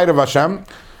infinite light of Hashem.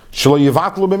 Shelo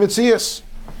yivatlu b'mitzias.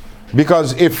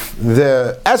 Because if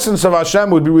the essence of Hashem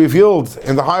would be revealed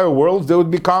in the higher worlds, they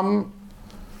would become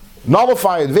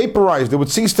nullified, vaporized, they would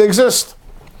cease to exist.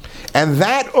 And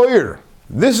that oir,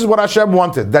 this is what Hashem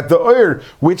wanted, that the oir,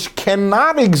 which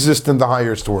cannot exist in the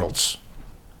highest worlds,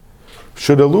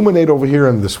 should illuminate over here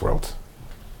in this world.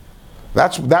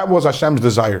 That was Hashem's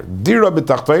desire. Dira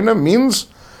b'tachtoina means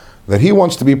that He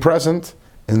wants to be present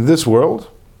in this world.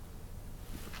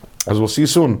 As we'll see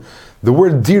soon, the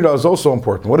word dira is also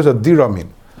important. What does a dira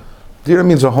mean? Dira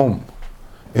means a home.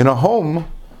 In a home,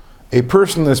 a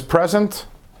person is present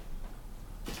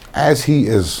as he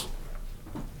is.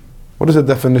 What is the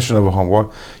definition of a home?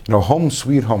 Well, home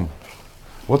sweet home.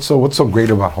 What's so great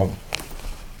about home?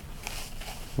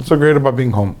 What's so great about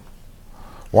being home?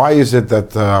 Why is it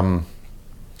that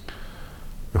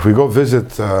if we go visit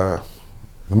the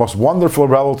most wonderful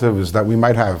relatives that we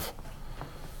might have,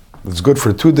 it's good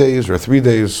for 2 days or 3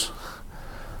 days,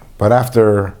 but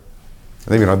after,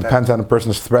 it depends on the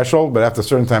person's threshold, but after a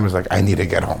certain time it's like, I need to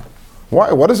get home.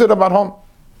 Why? What is it about home?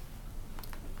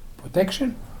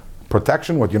 Protection?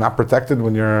 Protection? What, you're not protected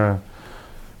when you're,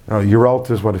 your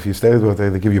relatives, what if you stay with,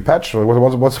 they give you pets?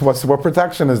 What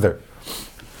protection is there?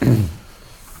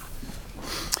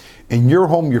 In your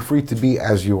home, you're free to be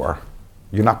as you are.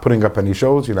 You're not putting up any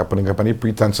shows, you're not putting up any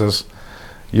pretenses.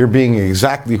 You're being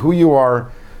exactly who you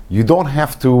are. You don't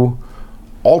have to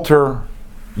alter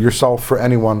yourself for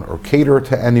anyone or cater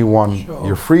to anyone. Sure.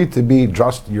 You're free to be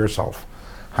just yourself.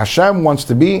 Hashem wants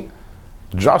to be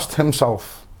just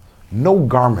Himself. No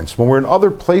garments. When we're in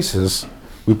other places,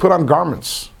 we put on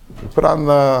garments. We put on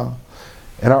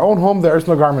in our own home, there is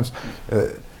no garments.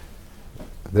 The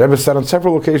Rebbe said on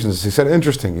several occasions, he said,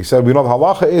 interesting, he said, the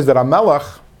halacha is that a melech,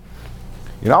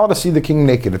 you're not allowed to see the king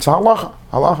naked. It's a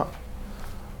halacha.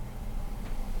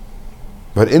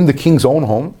 But in the king's own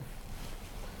home,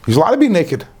 he's allowed to be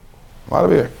naked.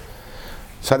 So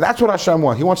that's what Hashem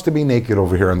wants. He wants to be naked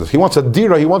over here in this. He wants a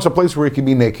dira, He wants a place where He can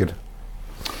be naked.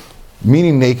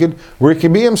 Meaning naked, where He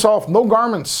can be Himself, no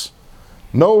garments.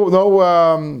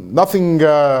 Nothing.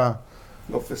 No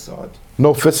facade.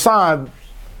 No facade.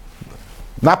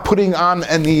 Not putting on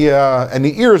any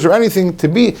ears or anything to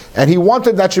be, and He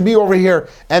wanted that should be over here,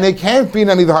 and it can't be in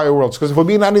any of the higher worlds, because if it would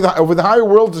be in over the higher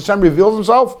worlds, Hashem reveals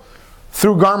Himself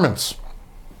through garments,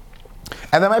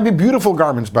 and there might be beautiful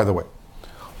garments, by the way,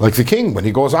 like the king when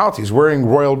he goes out, he's wearing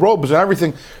royal robes and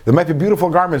everything. There might be beautiful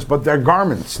garments, but they're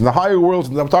garments in the higher worlds.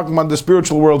 And I'm talking about the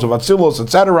spiritual worlds of Atzilus,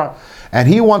 etc. And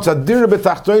He wants a dir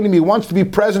b'tachtonim. He wants to be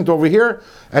present over here,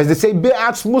 as they say,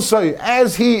 be'atzmusai,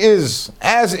 as He is,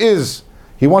 as is.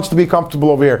 He wants to be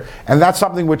comfortable over here. And that's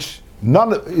something which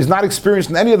is not experienced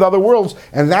in any of the other worlds.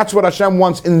 And that's what Hashem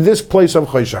wants in this place of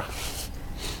Choshech.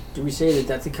 Do we say that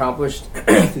that's accomplished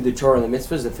through the Torah and the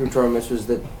mitzvahs, that through Torah and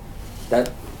mitzvahs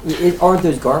aren't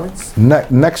those garments?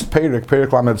 Next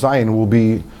Perek Lamed Zayin, will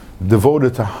be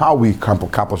devoted to how we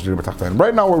accomplish Dir B'Tachtonim.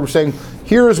 Right now we're saying,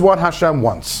 here's what Hashem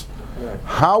wants. Right.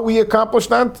 How we accomplish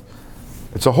that,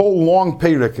 it's a whole long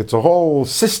Perek, it's a whole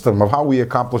system of how we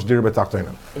accomplish Dir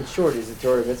B'Tachtonim. In short, is it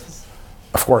Torah and mitzvahs?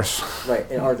 Of course. Right,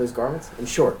 and are those garments? In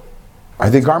short. Are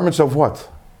they garments of what?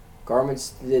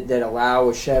 Garments that allow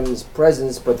Hashem's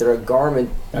presence, but they're a garment.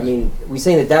 I mean, we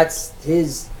saying that that's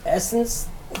His essence.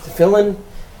 Tefillin,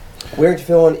 wearing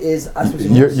tefillin is.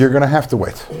 You're going to have to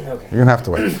wait. Okay. You're going to have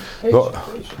to wait.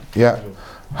 Yeah.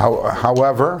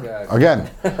 However, again,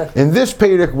 in this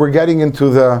Perek, we're getting into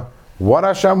the what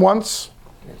Hashem wants,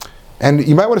 and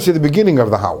you might want to say the beginning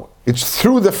of the how. It's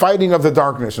through the fighting of the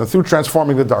darkness and through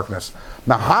transforming the darkness.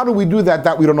 Now, how do we do that?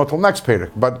 That we don't know till next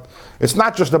Perek. But it's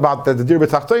not just about the Dir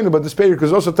B'Tachtoinu, but this Perek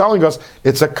is also telling us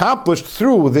it's accomplished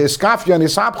through the Iskafia and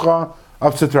Isapcha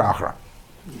of Sitra Achra.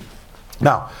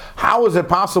 Now, how is it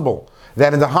possible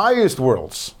that in the highest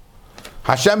worlds,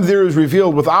 Hashem there is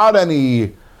revealed without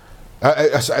any...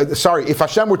 if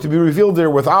Hashem were to be revealed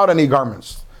there without any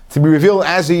garments, to be revealed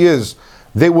as He is,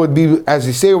 they would be, as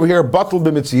you say over here, batal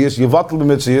b'mitzias, yivatal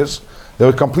b'mitzias. They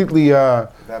would completely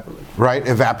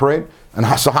evaporate. And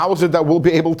so how is it that we'll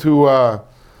be able to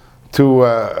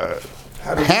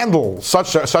handle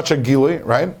such a gilui,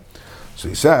 right? So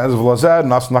he says, "V'lazed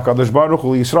nasna kadosh baruch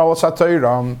hu Yisrael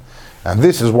asatayram," and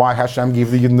this is why Hashem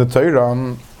gave the Yidden the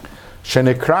Torah.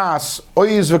 Shenekras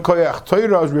oiz v'koyach.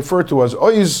 Torah is referred to as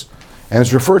oiz, and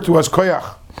it's referred to as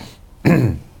koyach.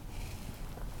 U'kemayim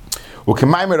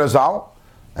Razal,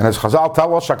 and as Chazal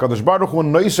tell us, Shakadosh Baruch Hu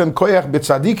noisen koyach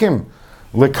b'tzadikim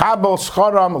lekabel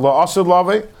scharam la'ased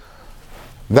lave,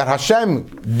 that Hashem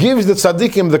gives the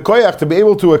tzadikim the koyach to be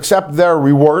able to accept their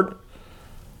reward.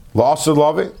 La'ased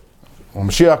lave, when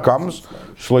Mashiach comes,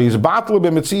 shlo yizbatlu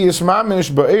b'metzias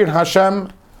mamish ba'ir Hashem,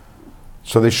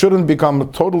 so they shouldn't become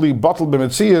totally bottled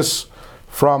b'metzias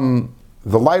from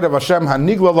the light of Hashem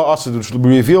hanigla la'ased, which will be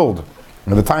revealed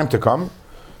in the time to come.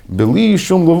 Beli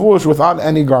shum levush, without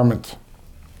any garment.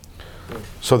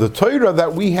 So the Torah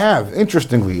that we have,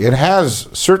 interestingly, it has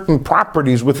certain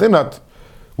properties within it,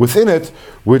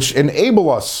 which enable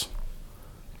us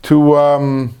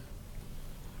to.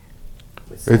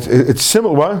 It's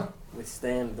similar. What?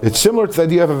 Withstand. It's similar to the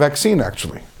idea of a vaccine,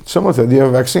 actually. It's similar to the idea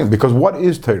of a vaccine, because what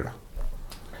is Torah?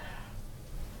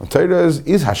 Torah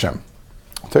is Hashem.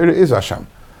 Torah is Hashem.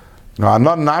 Now,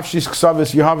 not nafshis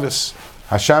ksavis yahavis.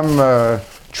 Hashem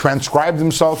transcribed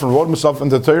Himself and wrote Himself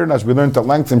into Torah, and as we learned at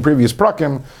length in previous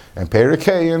prakim, and Perek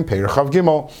Hey and Perek Chav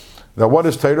Gimel, that what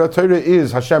is Torah? Torah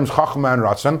is Hashem's Chachma and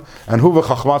Ratzon, and Hu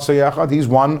v'Chachmatza Yechad, He's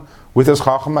one with His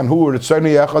Chachma, and Hu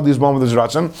Ritzoni Yechad, He's one with His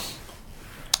Ratzon.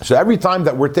 So every time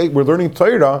that we're learning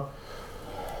Torah,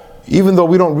 even though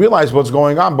we don't realize what's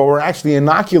going on, but we're actually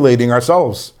inoculating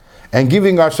ourselves and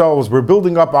we're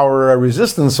building up our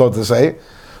resistance, so to say,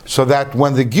 so that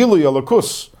when the Gilui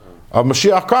Elokus of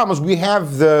Mashiach comes, we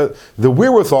have the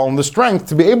wherewithal and the strength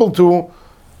to be able to,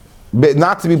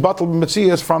 not to be bottled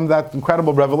Metzias from that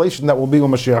incredible revelation that will be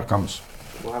when Mashiach comes.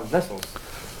 We'll have vessels.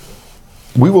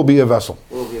 We will be a vessel.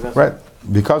 We'll be a vessel. Right?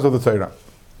 Because of the Torah.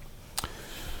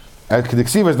 And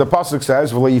Kediksiv, as the Pasuk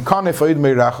says, now when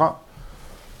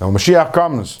Mashiach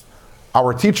comes,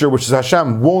 our teacher, which is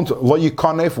Hashem,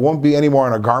 won't be anymore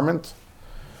in a garment.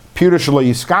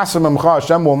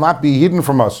 Hashem will not be hidden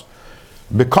from us.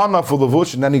 Bekana for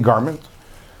levush, in any garment.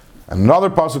 And another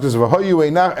pasuk says,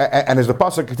 and as the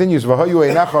pasuk continues,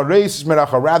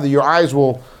 rather your eyes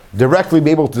will directly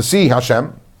be able to see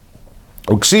Hashem.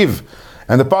 Uksiv,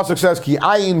 and the pasuk says, Ki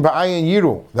ayin ba'ayin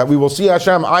yiru, that we will see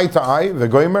Hashem eye to eye.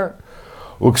 V'goymer.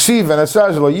 Uksiv, and it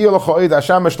says,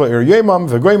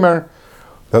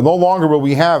 that no longer will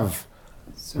we have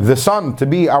the sun to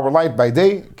be our light by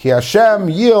day. Ki Hashem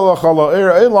because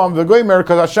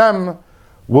Hashem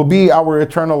will be our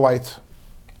eternal light.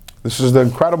 This is the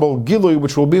incredible Gilui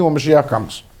which will be when Mashiach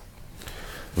comes.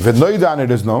 V'noida, and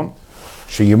it is known,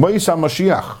 she'yimayis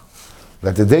Mashiach,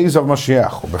 that the days of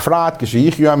Mashiach, b'frat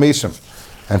k'sheyichyu amesim,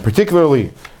 and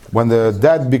particularly when the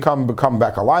dead become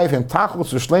back alive, and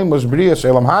tachlis v'shleim was b'riyas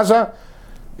elam haza,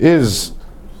 is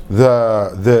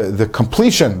the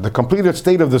completion, the completed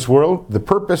state of this world, the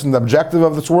purpose and the objective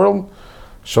of this world,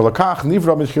 shalakach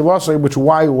nivra mitchilasei, which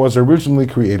why it was originally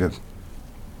created.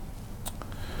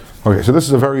 Okay, so this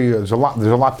is there's a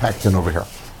lot packed in over here.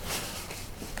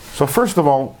 So first of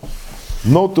all,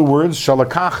 note the words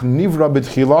shalakach nivra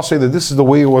b'tchilasei, that this is the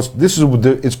way it was. This is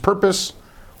its purpose,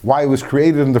 why it was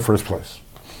created in the first place.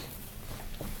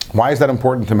 Why is that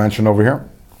important to mention over here?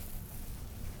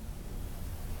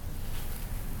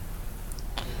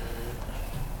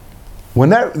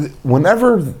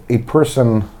 Whenever a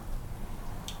person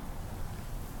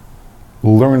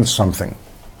learns something,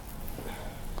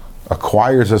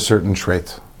 acquires a certain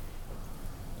trait,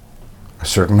 a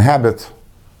certain habit,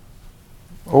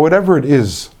 or whatever it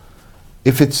is,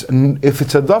 if it's a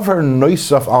davar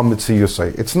noisaf al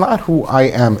mitziyusay, it's not who I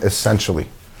am essentially.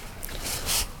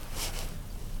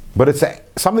 but it's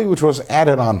something which was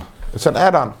added on. It's an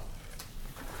add-on.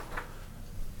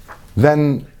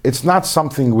 Then it's not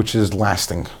something which is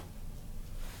lasting.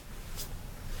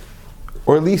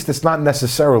 Or at least it's not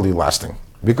necessarily lasting,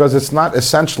 because it's not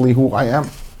essentially who I am.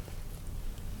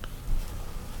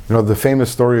 You know, the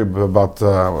famous story about,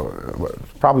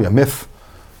 probably a myth,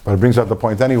 but it brings out the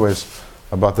point anyways,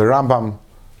 about the Rambam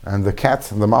and the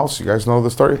cat and the mouse. You guys know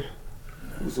the story?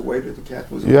 It was the way that the cat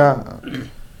was. Yeah.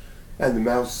 And the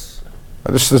mouse.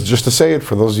 Just to say it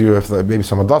for those of you, if maybe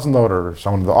someone doesn't know it, or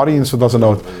someone in the audience who doesn't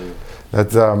know it,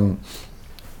 that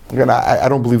again, I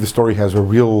don't believe the story has a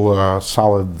real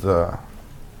solid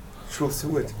Truth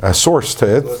to it. source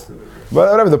to it. But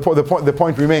whatever, the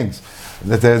point remains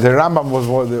that the Rambam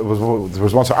there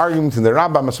was once an argument in the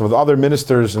Rambam and some of the other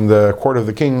ministers in the court of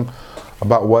the king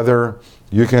about whether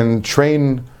you can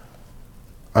train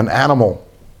an animal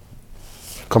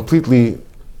completely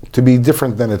to be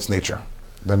different than its nature,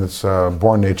 than its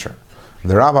born nature.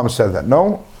 And the Rambam said that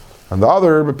no, and the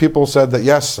other people said that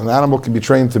yes, an animal can be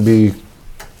trained to be.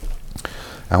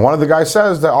 And one of the guys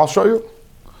says that I'll show you.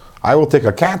 I will take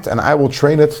a cat and I will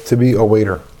train it to be a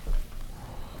waiter,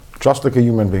 just like a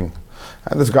human being.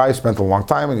 And this guy spent a long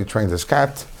time and he trained his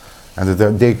cat. And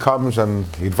the day comes and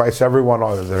he invites everyone,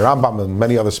 the Rambam and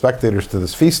many other spectators, to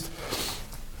this feast.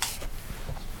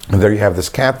 And there you have this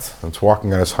cat. It's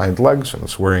walking on its hind legs and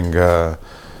it's wearing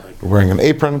an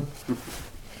apron.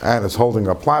 And it's holding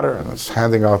a platter and it's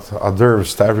handing out hors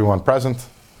d'oeuvres to everyone present.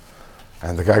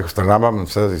 And the guy goes to the Rambam and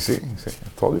says, you see, I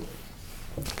told you.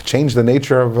 Change the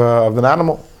nature of an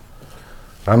animal.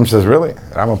 Rambam says, really?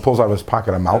 Rambam pulls out of his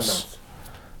pocket a mouse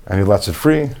and he lets it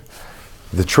free.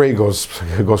 The tray goes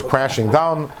crashing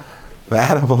down. The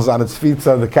animal's on its feet,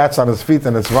 the cat's on its feet,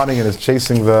 and it's running and it's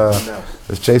chasing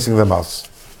the mouse.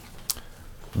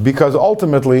 Because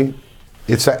ultimately,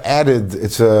 it's a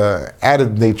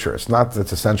added nature. It's not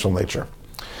its essential nature.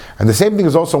 And the same thing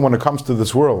is also when it comes to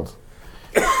this world.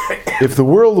 If the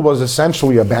world was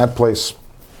essentially a bad place,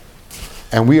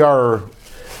 and we are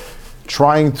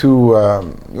trying to,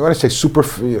 you want to say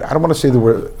I don't want to say the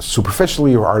word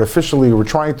superficially or artificially, we're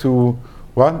trying to,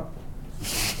 what?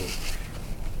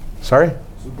 Sorry?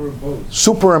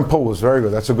 Superimpose, very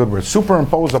good, that's a good word.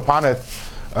 Superimpose upon it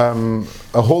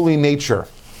a holy nature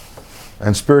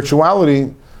and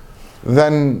spirituality,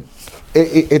 then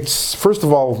it's, first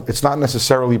of all, it's not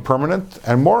necessarily permanent,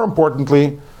 and more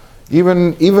importantly,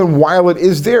 even while it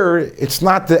is there, it's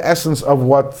not the essence of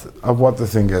what the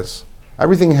thing is.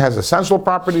 Everything has essential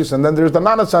properties, and then there's the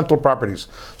non-essential properties.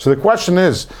 So the question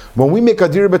is, when we make a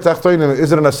dir b'tachtonim,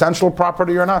 is it an essential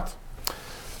property or not?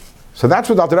 So that's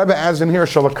what the Rebbe adds in here.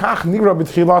 Shalakach nivra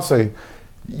b'tchilasei.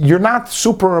 You're not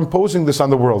superimposing this on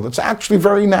the world. It's actually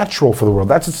very natural for the world.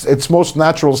 That's its most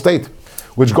natural state,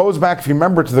 which goes back, if you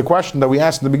remember, to the question that we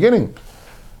asked in the beginning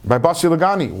by Basi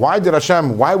Lagani.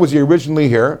 Why was he originally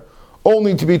here?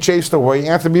 Only to be chased away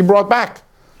and to be brought back.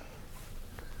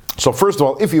 So first of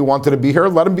all, if he wanted to be here,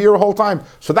 let him be here the whole time.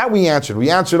 So that we answered. We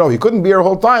answered, he couldn't be here the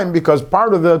whole time because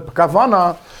part of the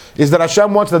kavana is that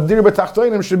Hashem wants that dir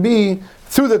b'tachtonim should be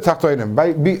through the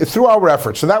tachtonim, through our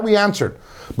efforts. So that we answered.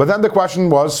 But then the question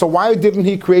was, so why didn't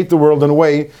he create the world in a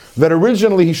way that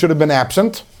originally he should have been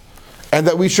absent and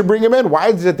that we should bring him in? Why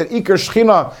is it that Iker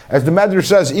Shechina, as the Medrash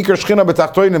says, Iker Shechina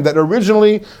b'tachtonim, that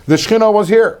originally the Shechina was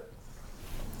here?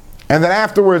 And then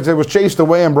afterwards it was chased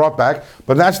away and brought back.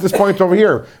 But that's this point over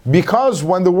here. Because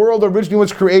when the world originally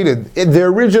was created, the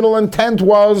original intent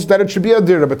was that it should be a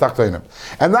dir b'tachtonim.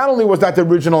 And not only was that the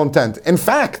original intent, in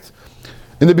fact,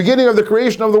 in the beginning of the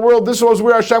creation of the world, this was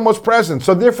where Hashem was present.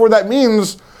 So therefore that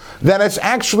means that it's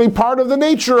actually part of the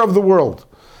nature of the world.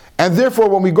 And therefore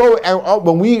when we go,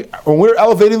 when we're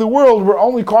elevating the world, we're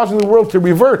only causing the world to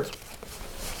revert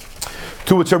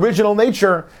to its original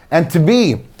nature and to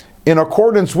be in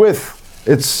accordance with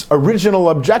its original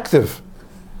objective,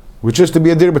 which is to be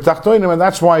a dir b'tachtonim, and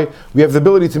that's why we have the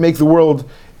ability to make the world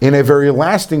in a very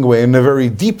lasting way, in a very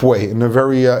deep way, in a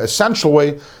very essential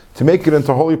way, to make it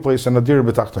into a holy place and a dir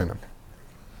b'tachtonim.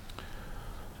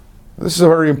 This is a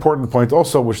very important point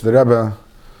also, which the Rebbe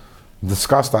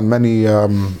discussed on many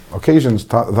occasions,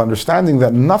 the understanding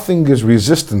that nothing is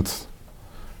resistant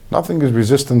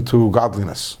to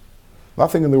godliness.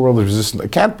 Nothing in the world is resistant.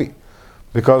 It can't be.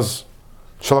 Because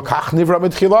it's not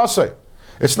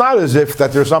as if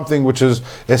that there's something which is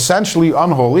essentially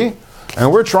unholy,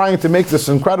 and we're trying to make this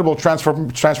incredible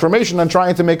transformation and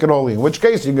trying to make it holy. In which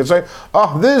case you can say,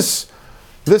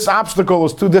 this obstacle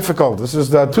is too difficult. This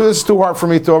is too hard for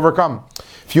me to overcome.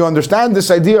 If you understand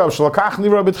this idea of shalakach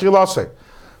nivra b'tchilasei,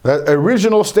 That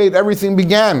original state, everything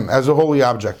began as a holy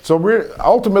object. So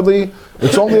ultimately,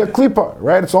 it's only a klipa,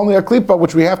 right? It's only a klipa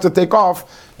which we have to take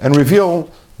off and reveal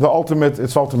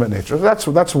its ultimate nature.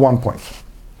 That's one point.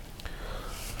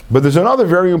 But there's another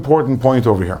very important point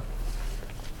over here.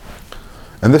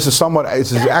 And this is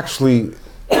actually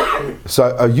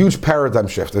a huge paradigm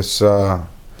shift. It's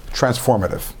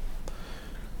transformative.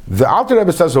 The Alter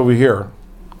Rebbe says over here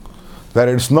that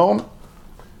it's known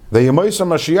the Yemoisa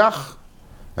Mashiach,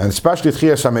 and especially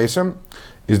Tchias HaMesim,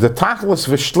 is the Tachlis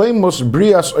V'Shleimus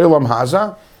Brias Olam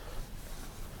Haza,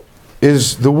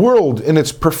 is the world in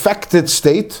its perfected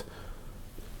state.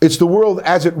 It's the world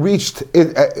as it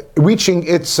reaching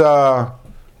its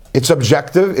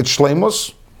objective, its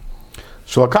Shleimus.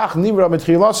 Shalakach Nivra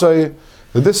Mitchilasai,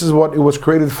 that this is what it was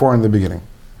created for in the beginning.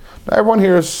 Now, everyone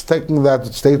here is taking that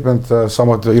statement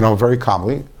somewhat, very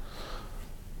calmly.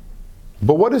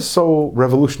 But what is so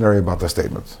revolutionary about the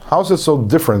statement? How is it so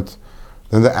different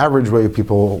than the average way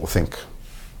people think?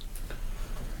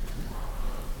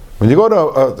 When you go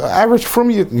to the average from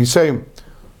you say,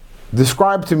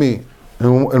 describe to me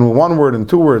in one word, in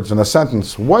 2 words, in a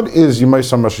sentence, what is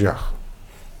Yemaisa Mashiach?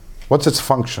 What's its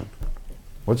function?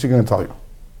 What's he going to tell you?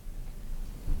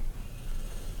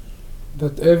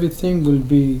 That everything will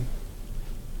be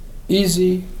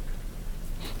easy.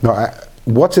 No,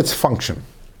 what's its function?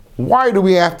 Why do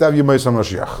we have to have Yemaisa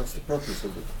Mashiach? What's the purpose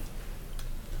of it?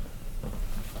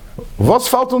 What's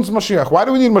fehlt uns Mashiach? Why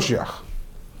do we need Mashiach?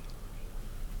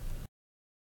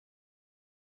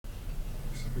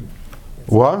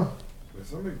 What?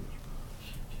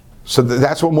 So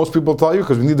that's what most people tell you,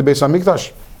 because we need the Beis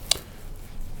HaMikdash.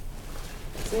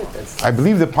 I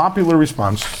believe the popular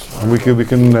response, and we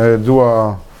can do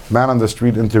a man on the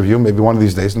street interview maybe one of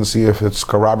these days and see if it's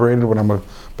corroborated what I'm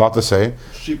about to say,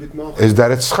 is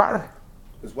that it's schar.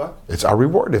 Is what? It's our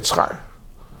reward, it's schar.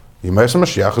 Yemaisa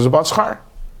Mashiach is about schar.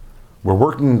 We're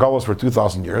working in Galus for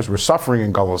 2,000 years, we're suffering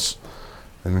in Galus,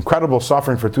 an incredible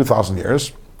suffering for 2,000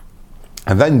 years,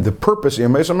 and then the purpose of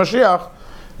Yemaisa Mashiach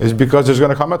is because there's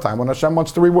going to come a time when Hashem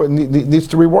needs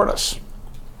to reward us.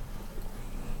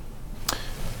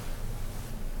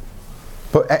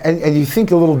 But and you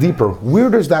think a little deeper. Where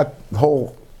does that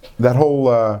whole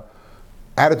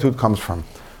attitude comes from?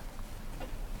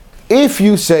 If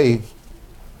you say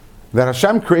that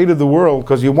Hashem created the world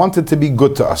because He wanted to be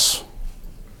good to us,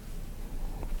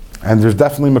 and there's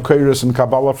definitely Makairis in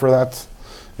Kabbalah for that,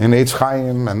 in Eitz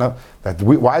Chaim, and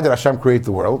why did Hashem create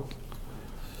the world?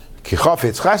 Ki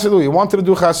chafetz chesed, He wanted to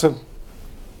do chesed.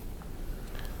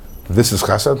 This is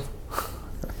chesed.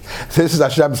 This is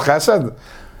Hashem's chesed.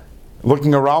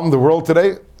 Looking around the world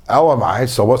today, Elamai.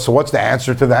 So what's the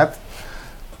answer to that?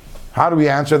 How do we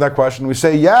answer that question? We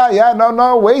say,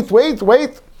 no, wait.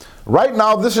 Right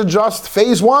now, this is just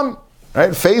phase 1,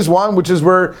 right? Phase 1, which is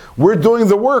where we're doing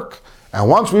the work. And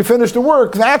once we finish the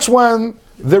work, that's when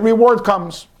the reward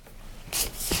comes.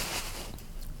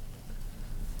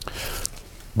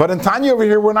 But in Tanya over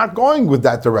here, we're not going with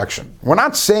that direction. We're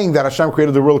not saying that Hashem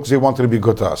created the world because He wanted to be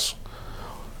good to us.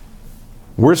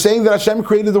 We're saying that Hashem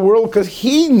created the world because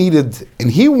He needed and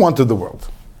He wanted the world.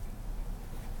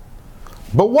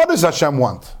 But what does Hashem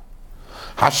want?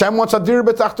 Hashem wants a dir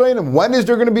b'tachtoinim. When is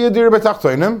there going to be a dir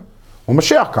b'tachtoinim? When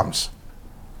Mashiach comes.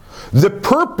 The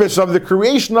purpose of the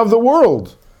creation of the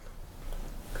world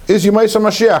is Yemaisa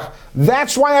Mashiach.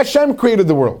 That's why Hashem created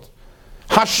the world.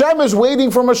 Hashem is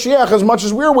waiting for Mashiach as much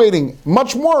as we're waiting,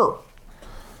 much more.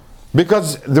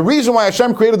 Because the reason why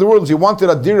Hashem created the world is He wanted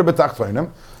a dir b'tachtoinim.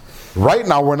 Right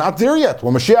now, we're not there yet.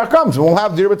 When Mashiach comes, we'll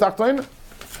have dir b'tachtoinim.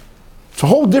 It's a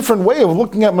whole different way of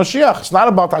looking at Mashiach. It's not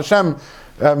about Hashem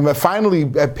finally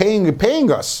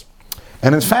paying us.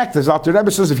 And in fact, as Alter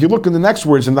Rebbe says, if you look in the next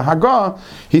words in the Haggadah,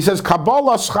 he says,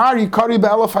 Kabbalah schar yikari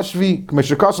be'elef hashvi,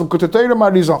 k'meshekasel kuteteira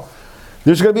marizal.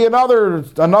 There's going to be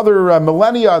another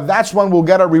millennia. That's when we'll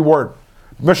get a reward.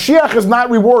 Mashiach is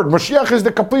not reward. Mashiach is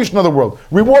the completion of the world.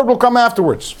 Reward will come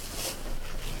afterwards.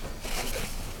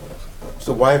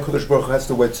 So why HaKadosh Baruch Hu has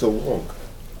to wait so long?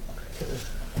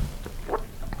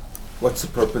 What's the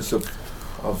purpose of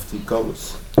the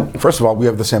Galus? First of all, we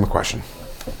have the same question.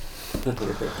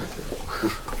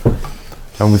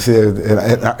 And we see,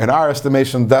 in our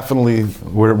estimation, definitely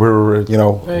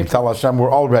we tell Hashem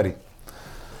we're all ready.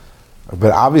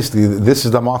 But obviously, this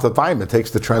is the amount of time it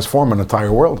takes to transform an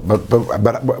entire world. But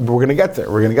we're going to get there.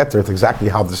 We're going to get there to exactly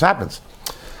how this happens.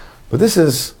 But this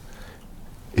is,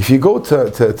 if you go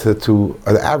to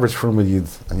an average Frum Yid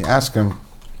and you ask him,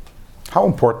 how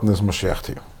important is Mashiach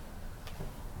to you?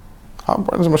 How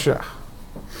important is Mashiach?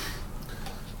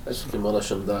 I think when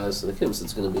Hashem dies and the Kims,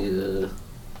 it's going to be.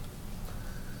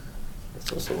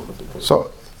 That's also one of the points.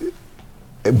 So,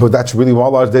 But that's really what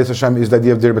Allah's Deis Hashem is the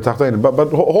idea of Dir B'Tachtonim. But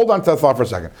hold on to that thought for a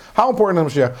second. How important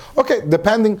is Mashiach? Okay,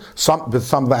 depending, some of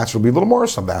the answer will be a little more,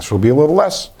 some of the answer will be a little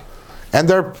less. And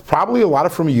there are probably a lot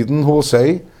of from Yidden who will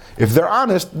say, if they're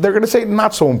honest, they're going to say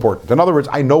not so important. In other words,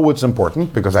 I know it's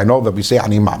important because I know that we say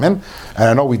Ani Mamin, and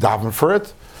I know we daven for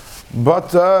it,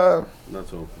 but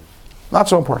not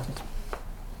so important.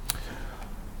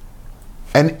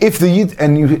 And if the Yid,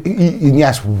 and you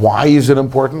ask, why is it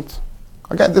important?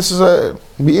 Again, this is it'd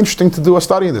be interesting to do a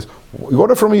study in this. You go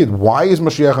to from a Yid, why is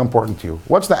Mashiach important to you?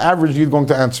 What's the average Yid going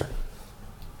to answer?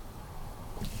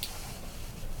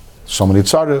 So many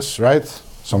tzaras, right?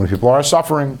 So many people are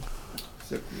suffering.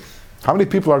 How many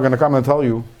people are going to come and tell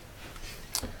you,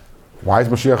 why is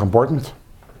Mashiach important?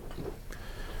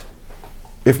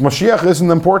 If Mashiach isn't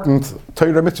important,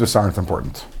 Torah mitzvahs aren't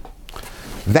important.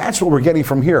 That's what we're getting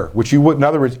from here, which you would, in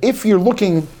other words, if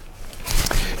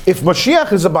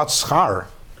Mashiach is about schar,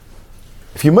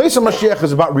 if you make some Mashiach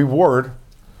is about reward,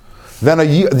 then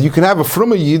you can have a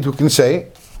from a Yid who can say,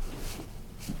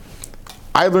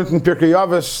 I learned in Pirkei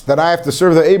Avos that I have to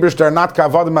serve the Eibishter, not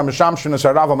kavadim ha'mishamshin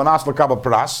esarav ha'manas l'kabel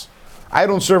pras. I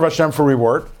don't serve Hashem for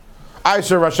reward. I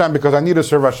serve Hashem because I need to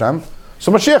serve Hashem.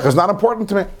 So Mashiach is not important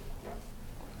to me.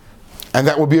 And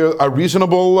that would be a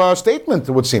reasonable statement,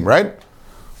 it would seem, right?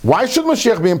 Why should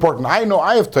Mashiach be important? I know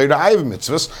I have Torah, I have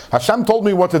mitzvahs. Hashem told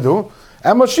me what to do.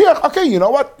 And Mashiach, okay, you know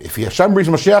what? If Hashem brings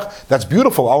Mashiach, that's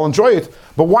beautiful, I'll enjoy it.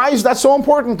 But why is that so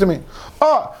important to me?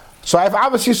 So I have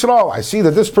Avos Yisrael. I see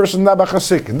that this person Nebuch is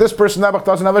sick, and this person Nebuch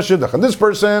doesn't have a shidduch, and this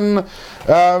person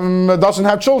doesn't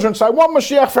have children. So I want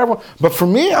Mashiach for everyone. But for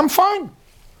me, I'm fine.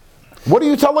 What do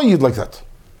you tell a Yid like that?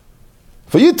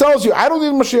 If a Yid tells you, I don't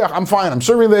need Mashiach, I'm fine, I'm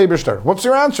serving the Eibishter. What's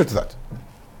your answer to that?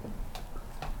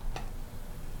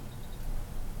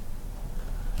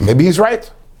 Maybe he's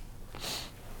right.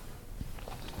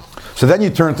 So then you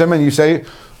turn to him and you say,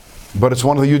 but it's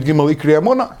one of the Yud Gimel Ikri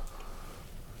Emunah.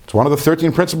 It's one of the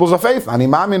 13 principles of faith. Ani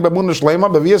Mamin B'Emunah Shlema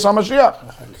B'Viyas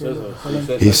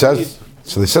HaMashiach. He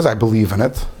says, I believe in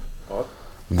it.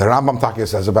 The Rambam Takya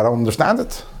says, but I don't understand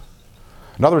it.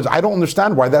 In other words, I don't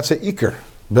understand why that's a Ikr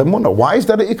B'Emunah. Why is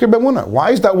that a Ikr B'Emunah?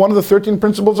 Why is that one of the 13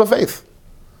 principles of faith?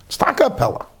 It's Taka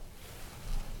Pella.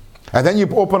 And then you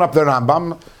open up the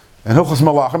Rambam and Hilchos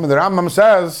Malachim, and the Rambam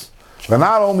says that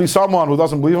not only someone who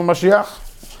doesn't believe in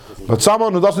Mashiach, but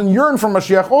someone who doesn't yearn for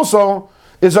Mashiach also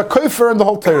is a kafir in the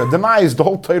whole Torah, denies the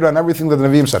whole Torah and everything that the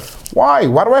Nevi'im said. Why?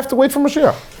 Why do I have to wait for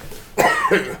Mashiach?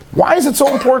 Why is it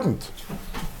so important?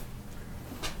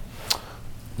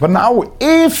 But now,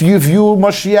 if you view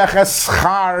Mashiach as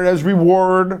schar, as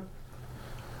reward,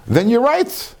 then you're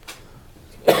right.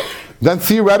 Then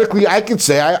theoretically, I could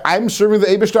say, I'm serving the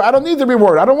Eibishter, I don't need the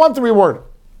reward, I don't want the reward.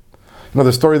 You know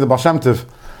the story of the Baal Shem Tov,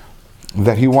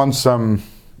 that he once, I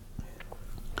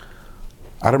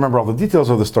don't remember all the details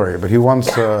of the story, but he once,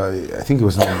 I think it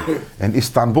was in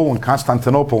Istanbul, in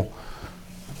Constantinople,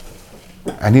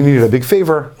 and he needed a big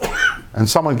favor, and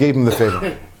someone gave him the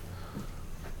favor.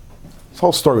 This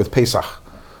whole story with Pesach.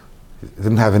 He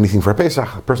didn't have anything for Pesach.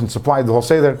 The person supplied the whole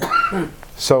Seder.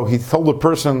 So he told the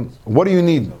person, what do you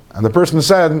need? And the person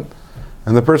said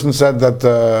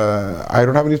that I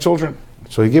don't have any children.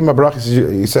 So he gave him a bracha.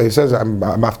 He says, I'm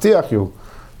aftiach you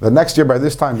that next year by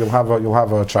this time you'll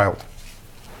have a child.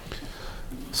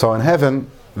 So in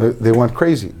heaven they went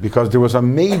crazy because there was a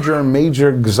major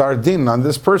gzar din on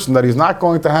this person that he's not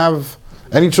going to have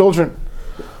any children.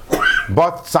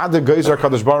 But Tzaddik Geizer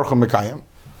Kadosh Baruch Hu Mekayim.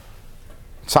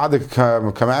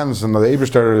 Tzaddik commands and the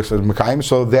Eibishter says Mekayim,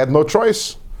 so they had no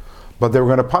choice. But they were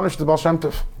going to punish the Baal Shem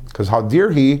Tov because how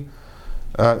dare he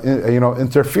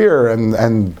interfere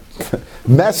and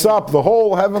mess up the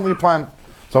whole heavenly plan.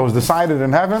 So it was decided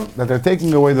in heaven that they're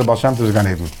taking away the Baal Shem Tov's Gan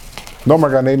Eden. No more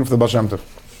Gan Eden for the Baal Shem Tov.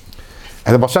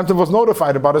 And the Baal Shem Tov was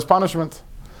notified about his punishment.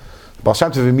 The Baal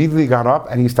Shem Tov immediately got up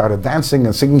and he started dancing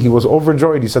and singing. He was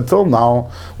overjoyed. He said, till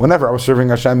now, whenever I was serving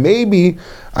Hashem, maybe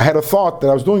I had a thought that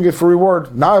I was doing it for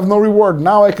reward. Now I have no reward.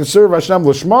 Now I can serve Hashem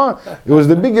L'Shma. It was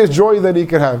the biggest joy that he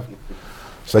could have.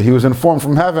 So he was informed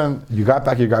from heaven, you got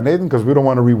back your Gan Eden because we don't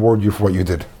want to reward you for what you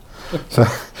did. So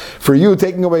for you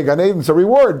taking away Gan Eden, it's a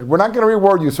reward. We're not going to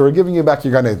reward you, so we're giving you back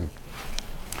your Gan Eden.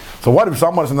 So what if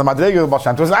someone's in the Madrega of the Baal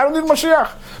Shem Tov says, I don't need Mashiach.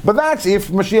 But that's if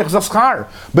Mashiach is a schar.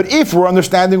 But if we're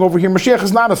understanding over here, Mashiach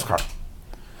is not a schar.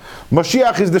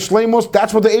 Mashiach is the shleimus,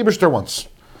 that's what the Eibishter wants.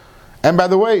 And by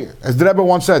the way, as the Rebbe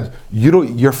once said,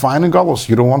 you're fine in Galus,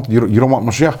 you don't want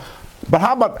Mashiach. But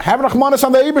how about have Rachmanis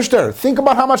on the Eibishter? Think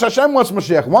about how much Hashem wants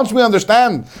Mashiach. Once we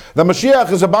understand that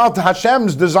Mashiach is about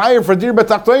Hashem's desire for Dir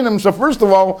B'Tachtonim, so first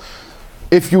of all,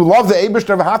 if you love the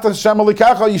Eibishter, V'Hatas Hashem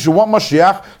Alikacha, you should want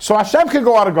Mashiach, so Hashem can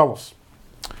go out of Galus.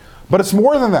 But it's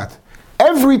more than that.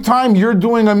 Every time you're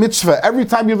doing a mitzvah, every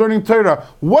time you're learning Torah,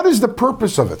 what is the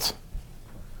purpose of it?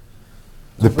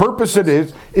 The purpose it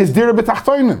is dir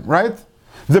b'tachtonim, right?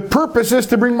 The purpose is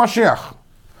to bring Mashiach.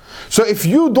 So if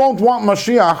you don't want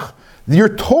Mashiach,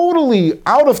 you're totally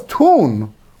out of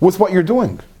tune with what you're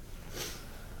doing.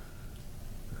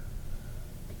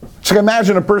 So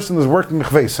imagine a person is working in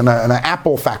an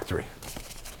apple factory.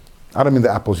 I don't mean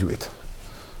the apples you eat.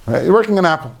 Right? You're working in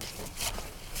Apple.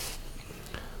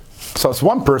 So it's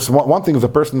one person. One thing is the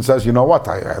person says, you know what,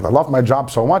 I love my job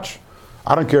so much,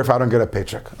 I don't care if I don't get a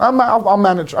paycheck. I'll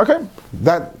manage. Okay,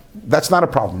 that's not a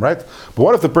problem, right? But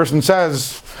what if the person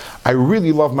says, I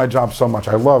really love my job so much,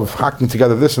 I love hacking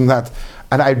together this and that,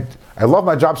 and I love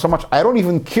my job so much, I don't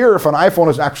even care if an iPhone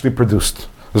is actually produced.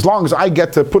 As long as I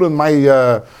get to put in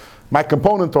my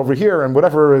component over here and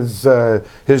whatever his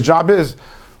job is,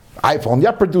 iPhone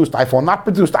yet produced, iPhone not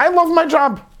produced, I love my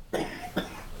job.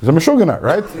 He's a Meshugana,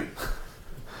 right?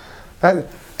 And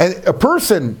a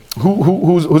person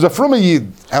who's a Fruma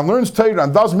Yid and learns Torah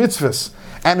and does mitzvahs,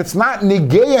 and it's not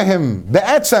negeya him,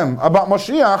 be'etzem, about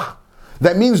Mashiach,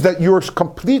 that means that you're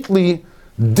completely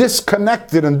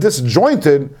disconnected and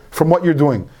disjointed from what you're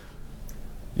doing.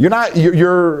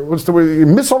 You're what's the word? You're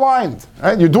misaligned.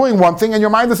 Right? You're doing one thing and your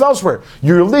mind is elsewhere.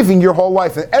 You're living your whole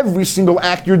life, and every single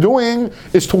act you're doing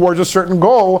is towards a certain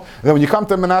goal. And then when you come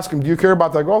to him and ask him, do you care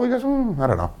about that goal? He goes, I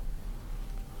don't know.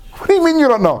 What do you mean you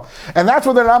don't know? And that's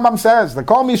what the Rambam says. They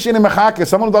call me shini mechake,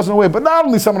 someone who doesn't wait. But not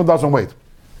only someone who doesn't wait,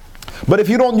 but if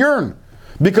you don't yearn.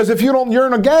 Because if you don't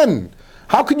yearn again,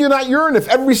 how can you not yearn? If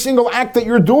every single act that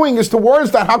you're doing is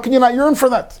towards that, how can you not yearn for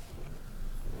that?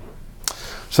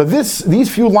 So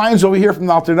these few lines over here from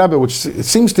the Alter Rebbe, which it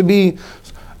seems to be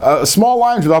small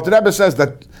lines, the Alter Rebbe says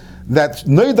that that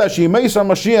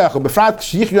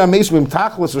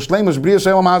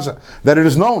it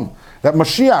is known that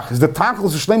Mashiach is the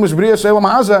Tachlis Shleimus B'riyas Olam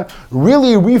Hazeh,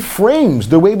 really reframes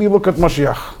the way we look at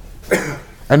Mashiach,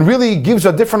 and really gives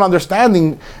a different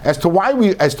understanding as to why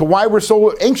we're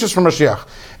so anxious for Mashiach.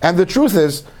 And the truth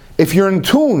is, if you're in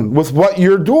tune with what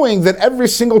you're doing, then every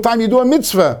single time you do a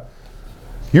mitzvah,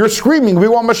 you're screaming, we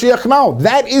want Mashiach now.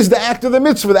 That is the act of the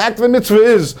mitzvah. The act of the mitzvah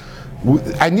is,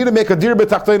 I need to make a dir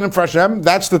b'tachtonim for Hashem.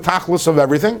 That's the tachlis of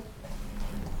everything.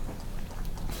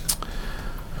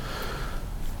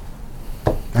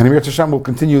 And Emir Hashem will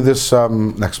continue this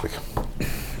next week.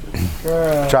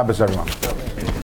 Shabbos, everyone.